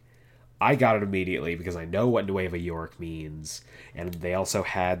York." I got it immediately because I know what Nueva York means, and they also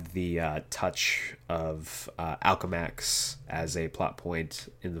had the touch of Alchemax as a plot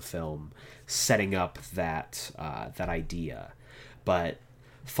point in the film, setting up that that idea. But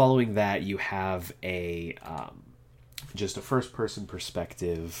following that, you have a just a first-person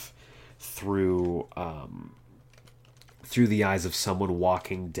perspective through through the eyes of someone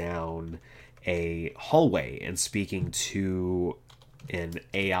walking down a hallway and speaking to an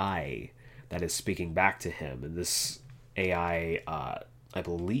AI that is speaking back to him. And this AI, I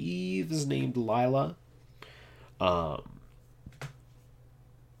believe, is named Lila. I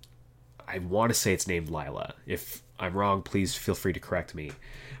want to say it's named Lila. If I'm wrong, please feel free to correct me.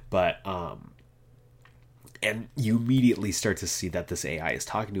 But and you immediately start to see that this AI is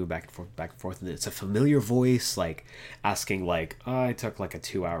talking to him back and forth, and it's a familiar voice, like asking, like, oh, I took like a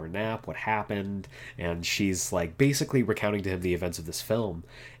 2-hour nap, what happened? And she's like basically recounting to him the events of this film.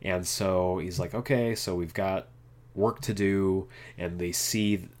 And so he's like, okay, so we've got work to do. And you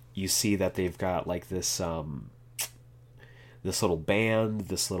see that they've got like this this little band,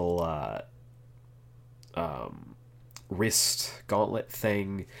 this little wrist gauntlet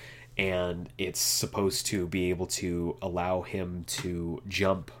thing, and it's supposed to be able to allow him to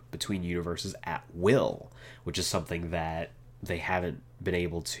jump between universes at will, which is something that they haven't been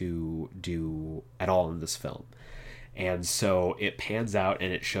able to do at all in this film. And so it pans out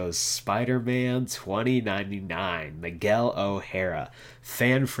and it shows Spider-Man 2099, Miguel O'Hara,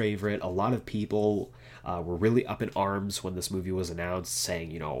 fan favorite. A lot of people were really up in arms when this movie was announced, saying,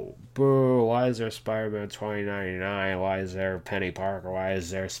 you know, boo, why is there Spider-Man 2099? Why is there Penny Parker? Why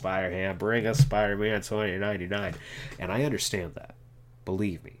is there Spider-Man? Bring us Spider-Man 2099. And I understand that.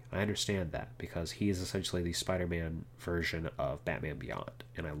 Believe me, I understand that, because he is essentially the Spider-Man version of Batman Beyond,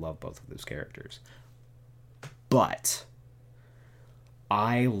 and I love both of those characters. But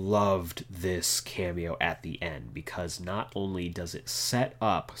I loved this cameo at the end, because not only does it set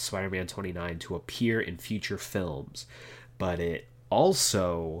up Spider-Man 29 to appear in future films, but it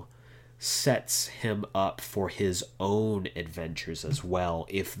also sets him up for his own adventures as well,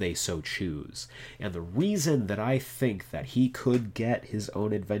 if they so choose. And the reason that I think that he could get his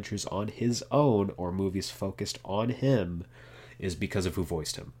own adventures on his own, or movies focused on him, is because of who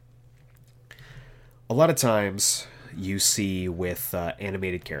voiced him. A lot of times you see with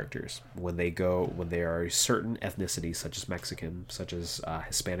animated characters, when they are a certain ethnicity, such as Mexican, such as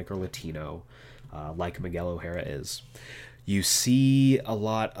Hispanic or Latino, like Miguel O'Hara is, you see a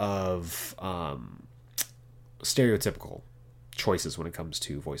lot of stereotypical choices when it comes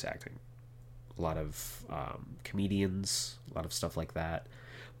to voice acting. A lot of comedians, a lot of stuff like that.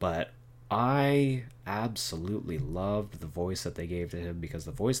 But I absolutely loved the voice that they gave to him, because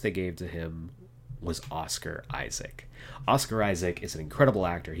the voice they gave to him was Oscar Isaac. Oscar Isaac is an incredible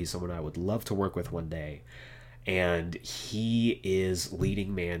actor. He's someone I would love to work with one day. And he is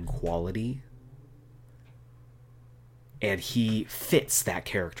leading man quality. And he fits that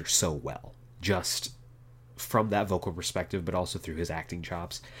character so well. Just from that vocal perspective, but also through his acting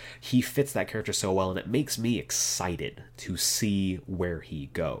chops. He fits that character so well, and it makes me excited to see where he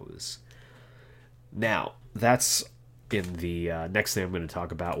goes. Now, that's in the next thing I'm going to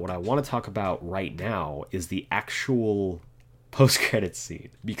talk about. What I want to talk about right now is the actual post-credits scene,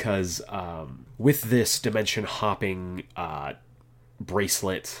 because with this dimension hopping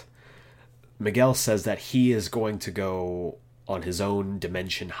bracelet, Miguel says that he is going to go on his own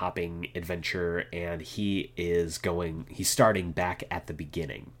dimension hopping adventure, and he's starting back at the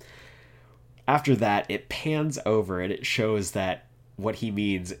beginning. After that, it pans over and it shows that what he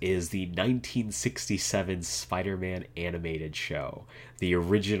means is the 1967 Spider-Man animated show. The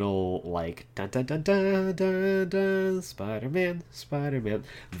original, like, dun dun dun dun dun dun, Spider-Man, Spider-Man.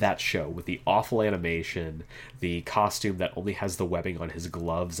 That show with the awful animation, the costume that only has the webbing on his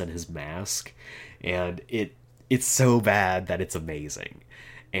gloves and his mask. And it's so bad that it's amazing.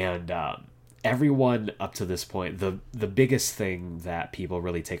 And everyone up to this point, the biggest thing that people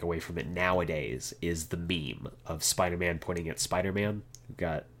really take away from it nowadays is the meme of Spider-Man pointing at Spider-Man. You've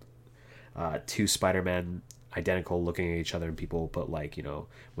got two Spider-Men identical looking at each other, and people put, like, you know,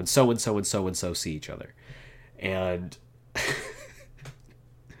 when so-and-so and so-and-so see each other. And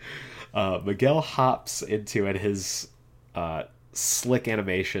Miguel hops into, and his slick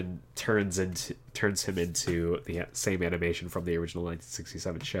animation turns him into the same animation from the original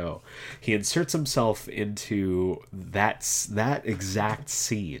 1967 show. He inserts himself into that exact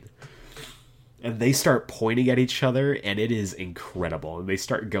scene, and they start pointing at each other, and it is incredible. And they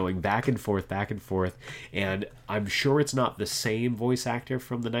start going back and forth, and I'm sure it's not the same voice actor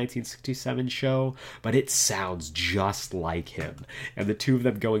from the 1967 show, but it sounds just like him. And the two of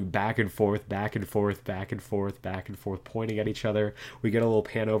them going back and forth, pointing at each other. We get a little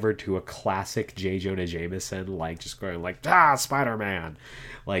pan over to a classic J. Jonah Jameson, like, just going like, Spider-Man!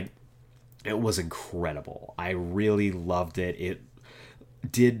 Like, it was incredible. I really loved it. It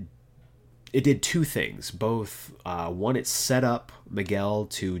did two things. Both, one, it set up Miguel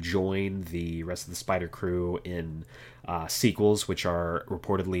to join the rest of the Spider crew in sequels, which are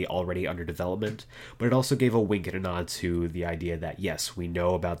reportedly already under development, but it also gave a wink and a nod to the idea that, yes, we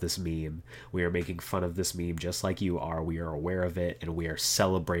know about this meme. We are making fun of this meme just like you are. We are aware of it, and we are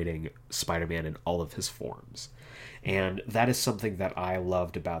celebrating Spider-Man in all of his forms. And that is something that I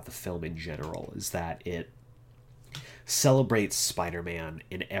loved about the film in general, is that it celebrates Spider-Man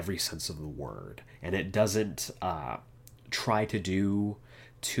in every sense of the word, and it doesn't try to do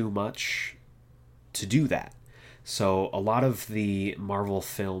too much to do that. So a lot of the Marvel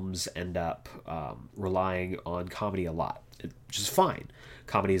films end up relying on comedy a lot, which is fine.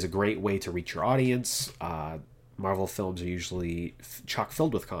 Comedy is a great way to reach your audience. Marvel films are usually chock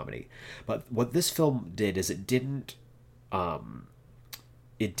filled with comedy, but what this film did is it didn't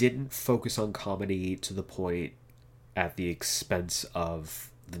focus on comedy to the point at the expense of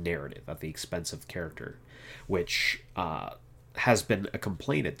the narrative, at the expense of character, which has been a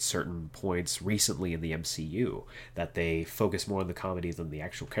complaint at certain points recently in the MCU, that they focus more on the comedy than the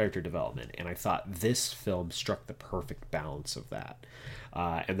actual character development. And I thought this film struck the perfect balance of that.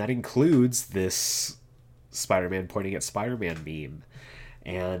 And that includes this Spider-Man pointing at Spider-Man meme.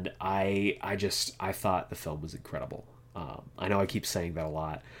 And I thought the film was incredible. I know I keep saying that a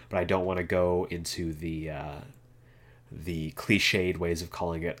lot, but I don't want to go into the cliched ways of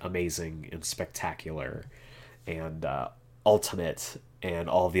calling it amazing and spectacular and ultimate and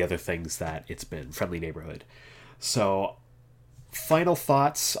all the other things that it's been. Friendly neighborhood. So, final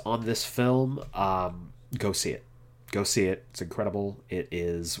thoughts on this film. Go see it. Go see it. It's incredible. It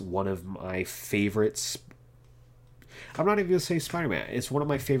is one of my favorites. I'm not even going to say Spider-Man. It's one of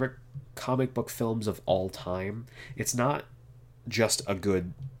my favorite comic book films of all time. It's not just a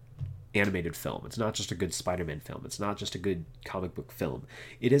good animated film. It's not just a good Spider-Man film. It's not just a good comic book film.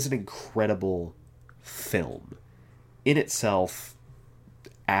 It is an incredible film in itself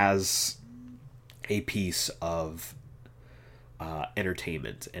as a piece of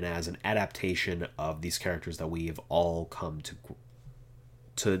entertainment and as an adaptation of these characters that we have all come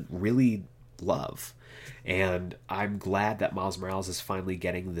to really love. And I'm glad that Miles Morales is finally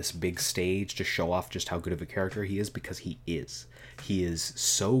getting this big stage to show off just how good of a character he is, because he is. He is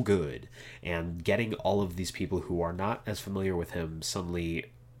so good. And getting all of these people who are not as familiar with him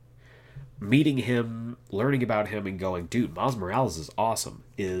suddenly meeting him, learning about him, and going, dude, Miles Morales is awesome,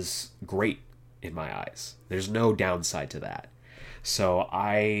 is great in my eyes. There's no downside to that. So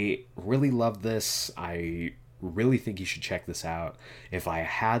I really love this. I really think you should check this out. If I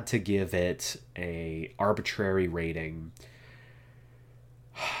had to give it a arbitrary rating,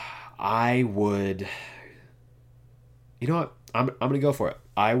 I would... You know what? I'm going to go for it.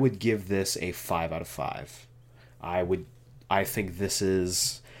 I would give this a 5 out of 5. I think this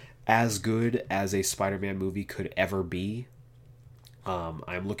is as good as a Spider-Man movie could ever be.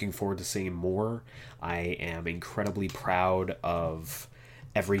 I'm looking forward to seeing more. I am incredibly proud of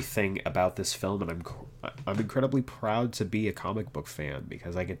everything about this film, and I'm incredibly proud to be a comic book fan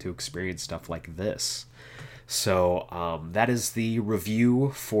because I get to experience stuff like this. So that is the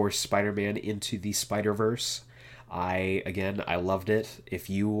review for Spider-Man Into the Spider-Verse. I loved it. If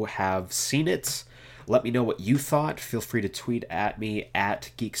you have seen it, let me know what you thought. Feel free to tweet at me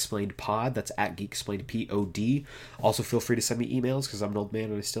at GeekSplainedPod. That's at GeekSplainedPod. Also, feel free to send me emails because I'm an old man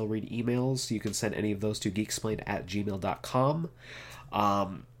and I still read emails. You can send any of those to geeksplained@gmail.com.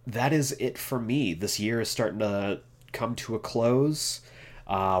 That is it for me. This year is starting to come to a close.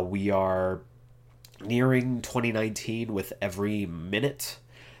 We are nearing 2019 with every minute,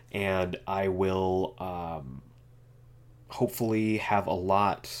 and I will hopefully have a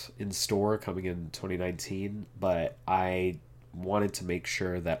lot in store coming in 2019, but I wanted to make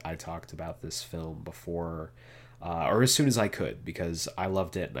sure that I talked about this film before, or as soon as I could, because I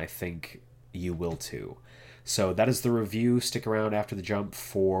loved it and I think you will too. So that is the review. Stick around after the jump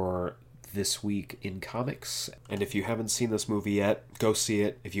for this week in comics. And if you haven't seen this movie yet, go see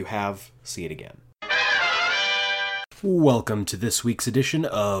it. If you have, see it again. Welcome to this week's edition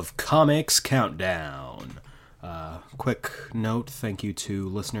of Comics Countdown. Quick note, thank you to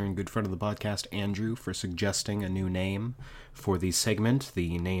listener and good friend of the podcast, Andrew, for suggesting a new name for the segment.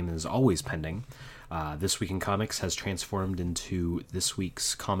 The name is always pending. This Week in Comics has transformed into this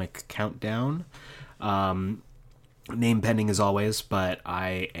week's Comic Countdown. Name pending as always, but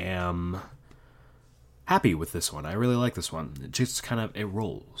I am happy with this one. I really like this one. It just kind of, it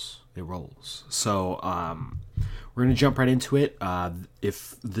rolls. So, we're going to jump right into it.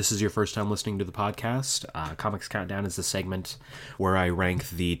 If this is your first time listening to the podcast, Comics Countdown is the segment where I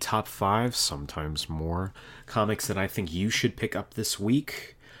rank the top 5, sometimes more, comics that I think you should pick up this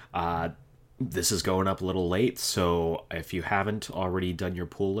week. This is going up a little late, so if you haven't already done your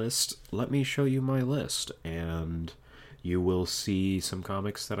pull list, let me show you my list, and you will see some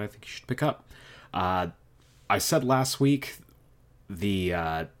comics that I think you should pick up. I said last week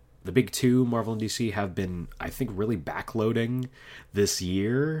the big two, Marvel and DC, have been, I think, really backloading this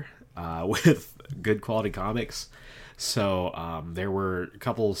year with good quality comics. So there were a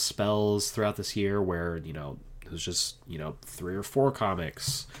couple spells throughout this year where, it was just, 3 or 4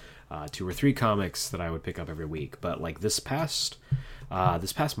 comics, 2 or 3 comics that I would pick up every week. But like this past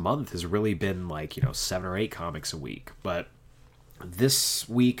month has really been like, 7 or 8 comics a week. But this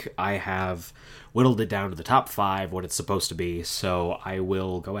week I have whittled it down to the top 5, what it's supposed to be, so I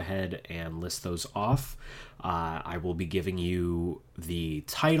will go ahead and list those off. I will be giving you the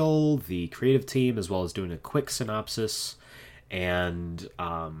title, the creative team, as well as doing a quick synopsis, and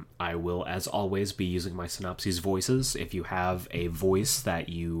I will, as always, be using my synopses voices. If you have a voice that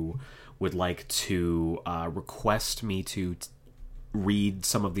you would like to request me to read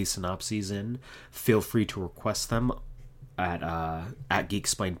some of these synopses in, feel free to request them at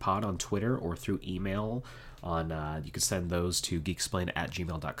GeekSplainPod on Twitter or through email. You can send those to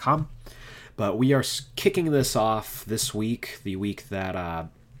geeksplain@gmail.com. But we are kicking this off this week, the week that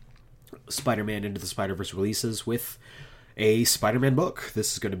Spider-Man Into the Spider-Verse releases, with a Spider-Man book.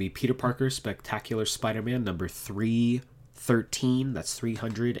 This is going to be Peter Parker's Spectacular Spider-Man number 313. That's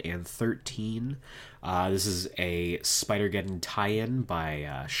 313. This is a Spider-Geddon tie-in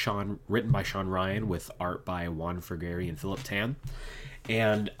by written by Sean Ryan with art by Juan Frigeri and Philip Tan.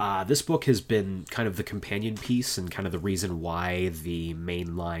 And this book has been kind of the companion piece and kind of the reason why the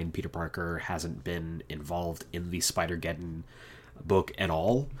mainline Peter Parker hasn't been involved in the Spider-Geddon book at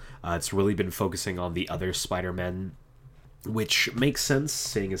all. It's really been focusing on the other Spider-Men, which makes sense,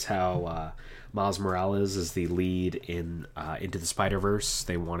 seeing as how Miles Morales is the lead in Into the Spider-Verse.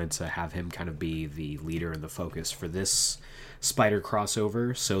 They wanted to have him kind of be the leader and the focus for this Spider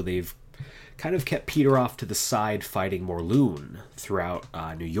crossover, so they've kind of kept Peter off to the side fighting Morlun throughout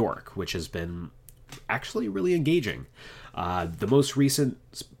New York, which has been actually really engaging. The most recent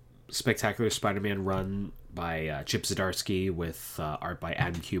Spectacular Spider-Man run by Chip Zdarsky with art by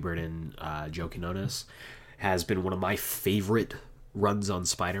Adam Kubert and Joe Quinones has been one of my favorite runs on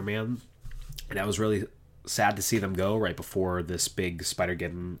Spider-Man. And I was really sad to see them go right before this big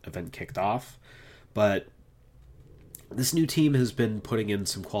Spider-Geddon event kicked off. But this new team has been putting in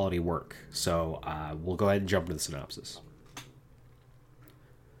some quality work. So we'll go ahead and jump into the synopsis.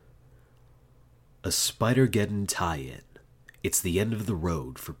 A Spider-Geddon tie-in. It's the end of the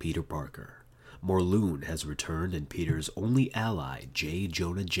road for Peter Parker. Morlun has returned, and Peter's only ally, J.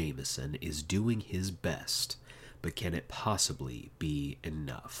 Jonah Jameson, is doing his best. But can it possibly be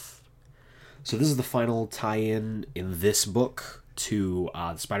enough? So this is the final tie-in in this book to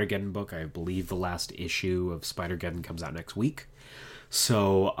the Spider-Geddon book. I believe the last issue of Spider-Geddon comes out next week.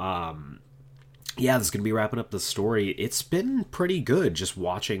 So, this is going to be wrapping up the story. It's been pretty good just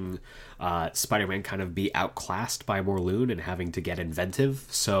watching Spider-Man kind of be outclassed by Morlun and having to get inventive.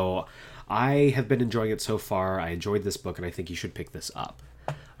 So I have been enjoying it so far. I enjoyed this book, and I think you should pick this up.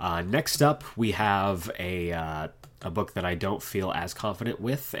 Next up, we have a book that I don't feel as confident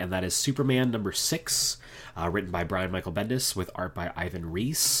with, and that is Superman number 6, written by Brian Michael Bendis with art by Ivan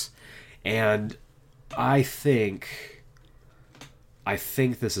Reis. And I think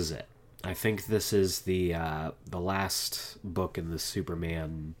this is it. I think this is the last book in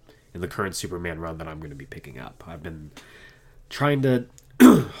the current Superman run that I'm going to be picking up. I've been trying to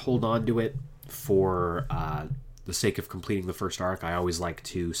hold on to it for the sake of completing the first arc. I always like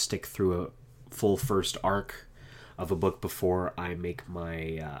to stick through a full first arc of a book before I make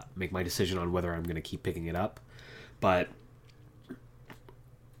my decision on whether I'm going to keep picking it up. But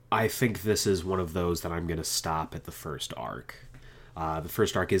I think this is one of those that I'm going to stop at the first arc. The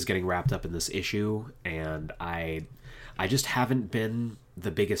first arc is getting wrapped up in this issue, and I just haven't been the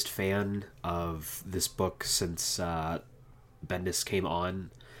biggest fan of this book since Bendis came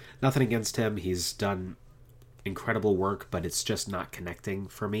on. Nothing against him. He's done incredible work, but it's just not connecting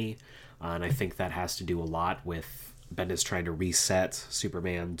for me. And I think that has to do a lot with Bendis trying to reset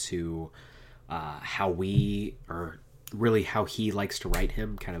Superman to how he likes to write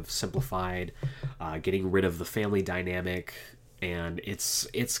him, kind of simplified, getting rid of the family dynamic, and it's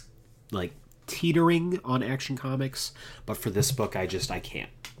like teetering on Action Comics, but for this book I can't.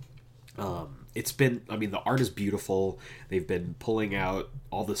 It's been, I mean, the art is beautiful. They've been pulling out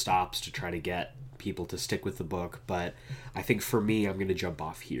all the stops to try to get people to stick with the book, but I think for me, I'm going to jump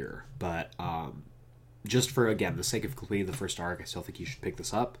off here. But just for, again, the sake of completing the first arc, I still think you should pick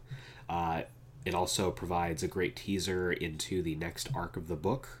this up. It also provides a great teaser into the next arc of the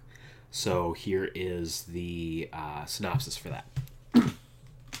book. So here is the synopsis for that.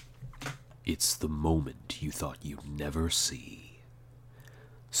 It's the moment you thought you'd never see.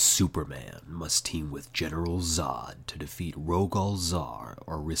 Superman must team with General Zod to defeat Rogal Zar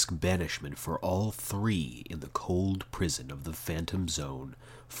or risk banishment for all three in the cold prison of the Phantom Zone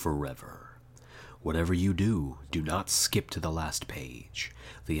forever. Whatever you do, do not skip to the last page.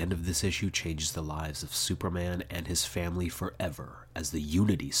 The end of this issue changes the lives of Superman and his family forever as the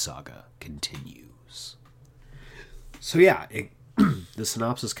Unity Saga continues. So yeah, the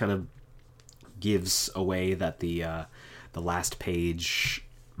synopsis kind of gives away that the last page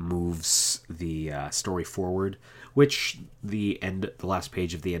moves the story forward, which the last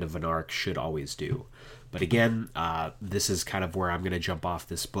page of the end of an arc should always do. But again, this is kind of where I'm going to jump off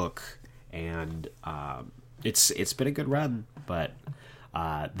this book, and it's been a good run, but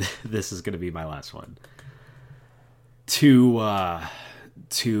this is going to be my last one. To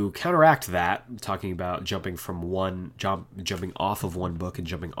counteract that, talking about jumping off of one book and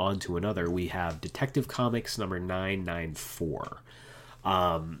jumping onto another, we have Detective Comics number 994.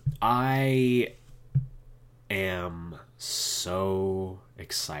 I am so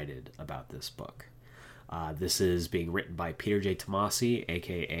excited about this book. This is being written by Peter J. Tomasi,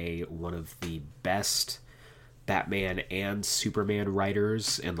 aka one of the best Batman and Superman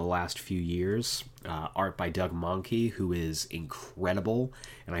writers in the last few years. Art by Doug Mahnke, who is incredible,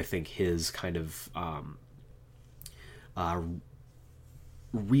 and I think his kind of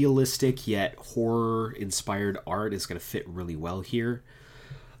realistic yet horror-inspired art is going to fit really well here.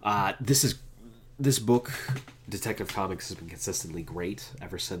 This book, Detective Comics, has been consistently great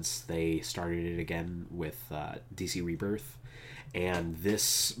ever since they started it again with DC Rebirth. And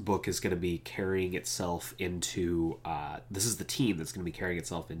this book is going to be carrying itself into... this is the team that's going to be carrying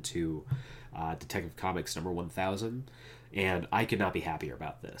itself into Detective Comics number 1000. And I could not be happier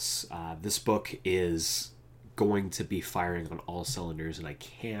about this. This book is going to be firing on all cylinders, and I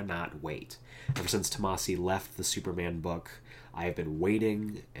cannot wait. Ever since Tomasi left the Superman book, I have been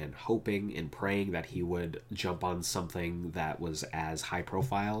waiting and hoping and praying that he would jump on something that was as high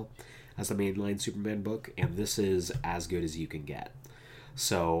profile as the mainline Superman book, and this is as good as you can get.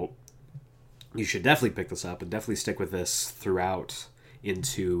 So you should definitely pick this up and definitely stick with this throughout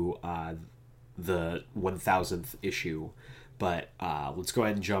into the 1000th issue. But let's go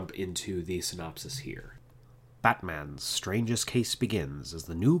ahead and jump into the synopsis here. Batman's strangest case begins as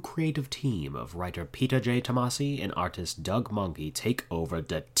the new creative team of writer Peter J. Tomasi and artist Doug Mahnke take over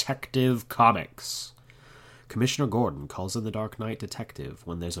Detective Comics. Commissioner Gordon calls in the Dark Knight detective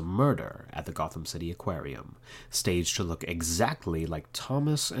when there's a murder at the Gotham City Aquarium, staged to look exactly like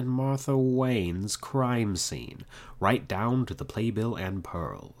Thomas and Martha Wayne's crime scene, right down to the playbill and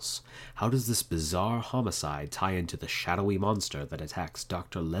pearls. How does this bizarre homicide tie into the shadowy monster that attacks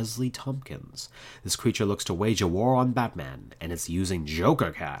Dr. Leslie Tompkins? This creature looks to wage a war on Batman, and it's using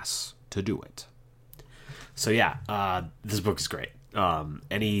Joker Cass to do it. So yeah, this book is great.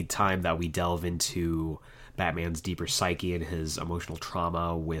 Any time that we delve into Batman's deeper psyche and his emotional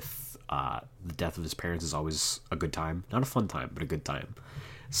trauma with the death of his parents is always a good time. Not a fun time, but a good time.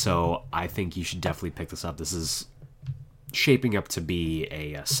 So I think you should definitely pick this up. This is shaping up to be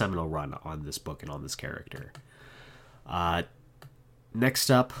a seminal run on this book and on this character.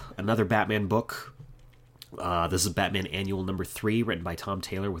 Next up, another Batman book. This is Batman Annual number 3, written by Tom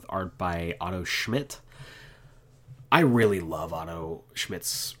Taylor with art by Otto Schmidt. I really love Otto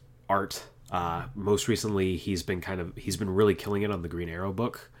Schmidt's art. Most recently, he's been really killing it on the Green Arrow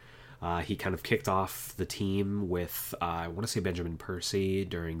book. He kind of kicked off the team with, I want to say Benjamin Percy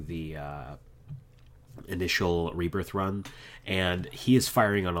during the initial Rebirth run, and he is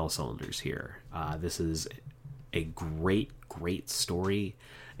firing on all cylinders here. This is a great story,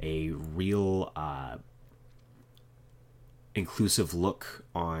 a real inclusive look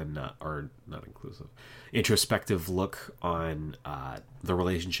on, or not inclusive, introspective look on the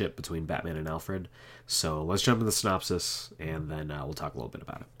relationship between Batman and Alfred. So let's jump into the synopsis, and then we'll talk a little bit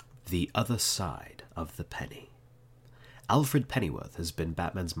about it. The Other Side. of the Penny. Alfred Pennyworth has been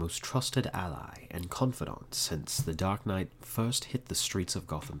Batman's most trusted ally and confidant since the Dark Knight first hit the streets of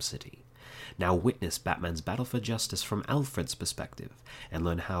Gotham City. Now witness Batman's battle for justice from Alfred's perspective, and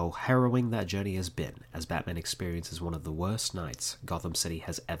learn how harrowing that journey has been as Batman experiences one of the worst nights Gotham City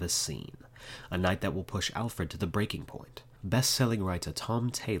has ever seen. A night that will push Alfred to the breaking point. Best-selling writer Tom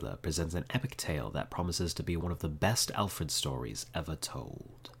Taylor presents an epic tale that promises to be one of the best Alfred stories ever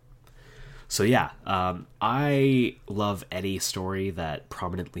told. So yeah, I love any story that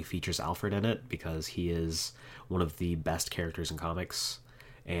prominently features Alfred in it because he is one of the best characters in comics,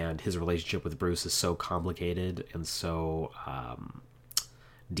 and his relationship with Bruce is so complicated and so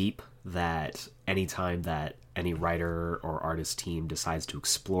deep that anytime that any writer or artist team decides to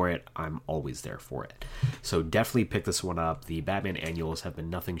explore it, I'm always there for it. So definitely pick this one up. The Batman annuals have been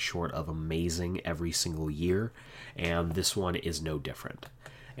nothing short of amazing every single year, and this one is no different.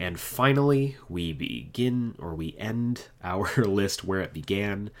 And finally, we end our list where it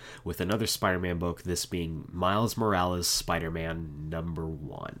began with another Spider-Man book, this being Miles Morales' Spider-Man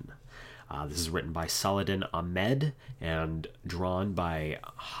 #1. This is written by Saladin Ahmed and drawn by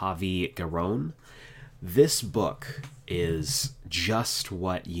Javi Garrón. This book is just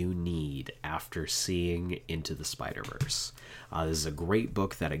what you need after seeing Into the Spider-Verse. This is a great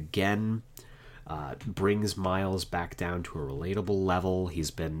book that, again, brings Miles back down to a relatable level. He's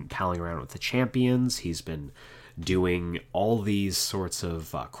been palling around with the champions. He's been doing all these sorts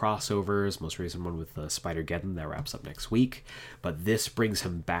of crossovers. Most recent one with Spider-Geddon that wraps up next week. But this brings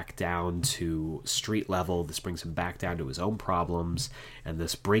him back down to street level. This brings him back down to his own problems. And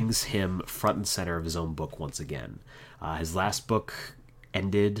this brings him front and center of his own book once again. His last book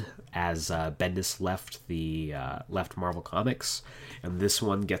ended as Bendis left Marvel Comics, and this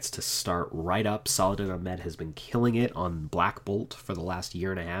one gets to start right up. Saladin Ahmed has been killing it on Black Bolt for the last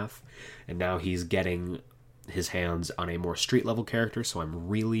year and a half, and now he's getting his hands on a more street level character, so I'm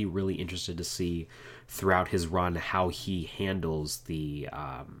really, really interested to see throughout his run how he handles the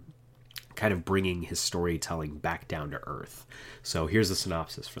kind of bringing his storytelling back down to earth. So here's the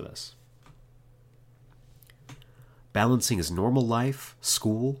synopsis for this. Balancing his normal life,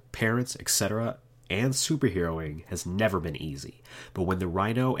 school, parents, etc., and superheroing has never been easy. But when the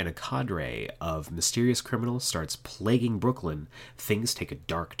Rhino and a cadre of mysterious criminals starts plaguing Brooklyn, things take a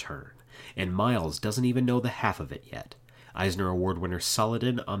dark turn. And Miles doesn't even know the half of it yet. Eisner Award winner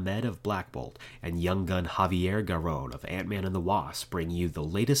Saladin Ahmed of Black Bolt and young gun Javier Garrón of Ant-Man and the Wasp bring you the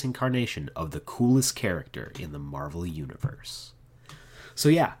latest incarnation of the coolest character in the Marvel Universe. So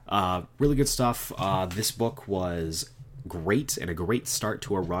yeah, really good stuff. This book was great and a great start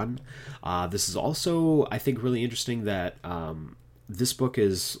to a run. This is also, I think, really interesting that this book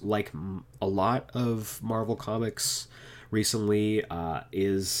is, like a lot of Marvel comics recently,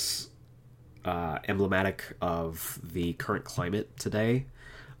 is emblematic of the current climate today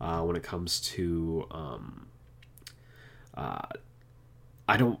when it comes to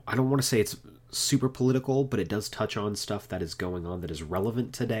I don't want to say it's super political, but it does touch on stuff that is going on that is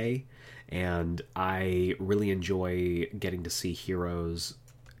relevant today, and I really enjoy getting to see heroes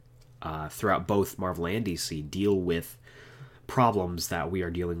throughout both Marvel and DC deal with problems that we are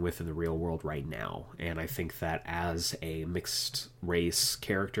dealing with in the real world right now. And I think that as a mixed race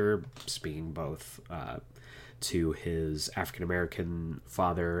character, speaking both to his African American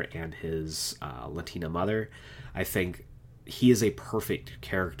father and his Latina mother, I think he is a perfect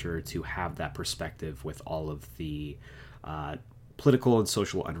character to have that perspective with all of the political and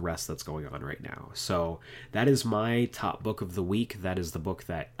social unrest that's going on right now. So that is my top book of the week. That is the book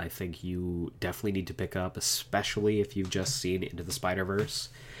that I think you definitely need to pick up, especially if you've just seen Into the Spider-Verse.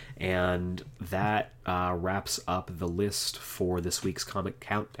 And that wraps up the list for this week's Comic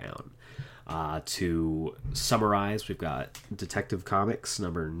Countdown. To summarize, we've got Detective Comics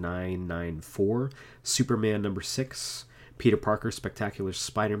number 994, Superman number 6, Peter Parker Spectacular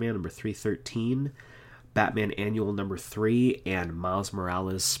Spider-Man number 313, Batman Annual number 3, and Miles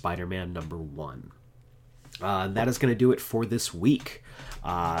Morales Spider-Man number 1. That is going to do it for this week.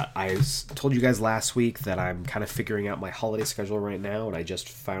 I told you guys last week that I'm kind of figuring out my holiday schedule right now, and I just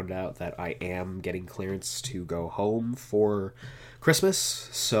found out that I am getting clearance to go home for Christmas,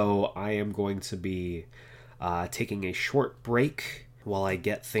 so I am going to be taking a short break while I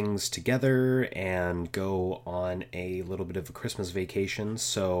get things together and go on a little bit of a Christmas vacation.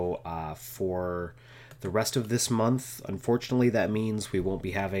 So for the rest of this month, unfortunately, that means we won't be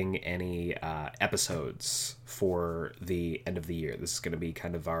having any episodes for the end of the year. This is going to be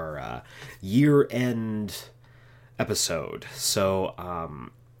kind of our year-end episode. So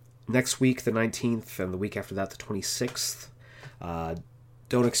next week, the 19th, and the week after that, the 26th,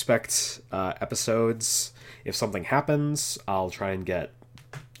 don't expect episodes. If something happens, I'll try and get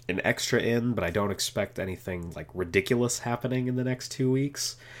an extra in, but I don't expect anything like ridiculous happening in the next 2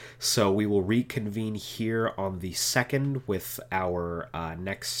 weeks. So we will reconvene here on the 2nd with our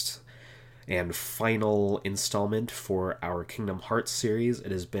next and final installment for our Kingdom Hearts series.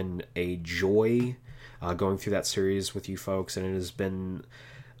 It has been a joy going through that series with you folks, and it has been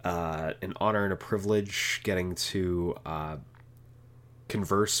an honor and a privilege getting to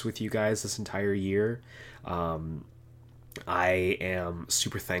converse with you guys this entire year. I am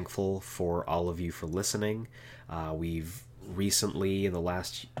super thankful for all of you for listening. We've recently, in the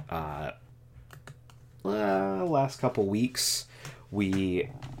last couple weeks, we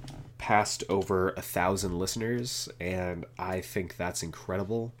passed over 1,000 listeners, and I think that's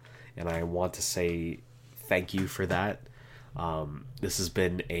incredible, and I want to say thank you for that. This has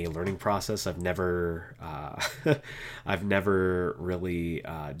been a learning process. I've never really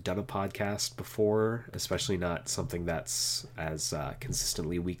done a podcast before, especially not something that's as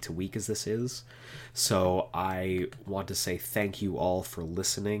consistently week to week as this is. So I want to say thank you all for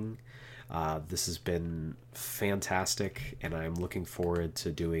listening. This has been fantastic, and I'm looking forward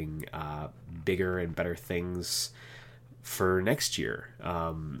to doing bigger and better things for next year.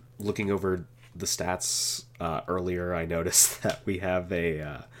 Looking over the stats earlier, I noticed that we have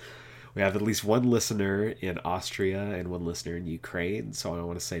at least one listener in Austria and one listener in Ukraine. So I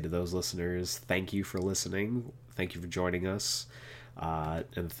want to say to those listeners, thank you for listening. Thank you for joining us.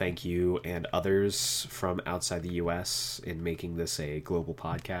 And thank you and others from outside the US in making this a global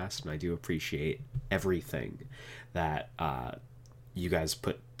podcast. And I do appreciate everything that you guys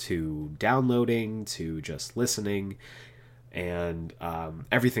put to downloading, to just listening, and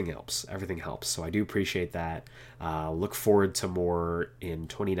everything helps. So I do appreciate that. Look forward to more in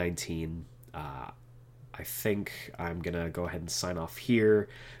 2019. I think I'm gonna go ahead and sign off here,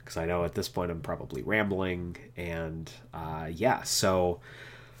 because I know at this point I'm probably rambling. And so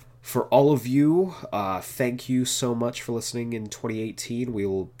for all of you, thank you so much for listening in 2018. We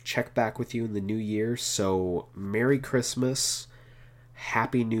will check back with you in the new year. So Merry Christmas,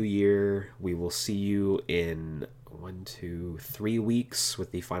 Happy New Year. We will see you in 3 weeks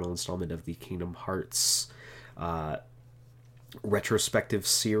with the final installment of the Kingdom Hearts retrospective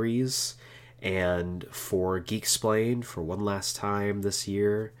series. And for Geeksplained, for one last time this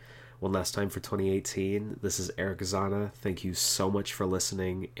year, one last time for 2018, this is Eric Azana. Thank you so much for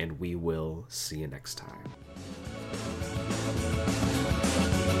listening, and we will see you next time.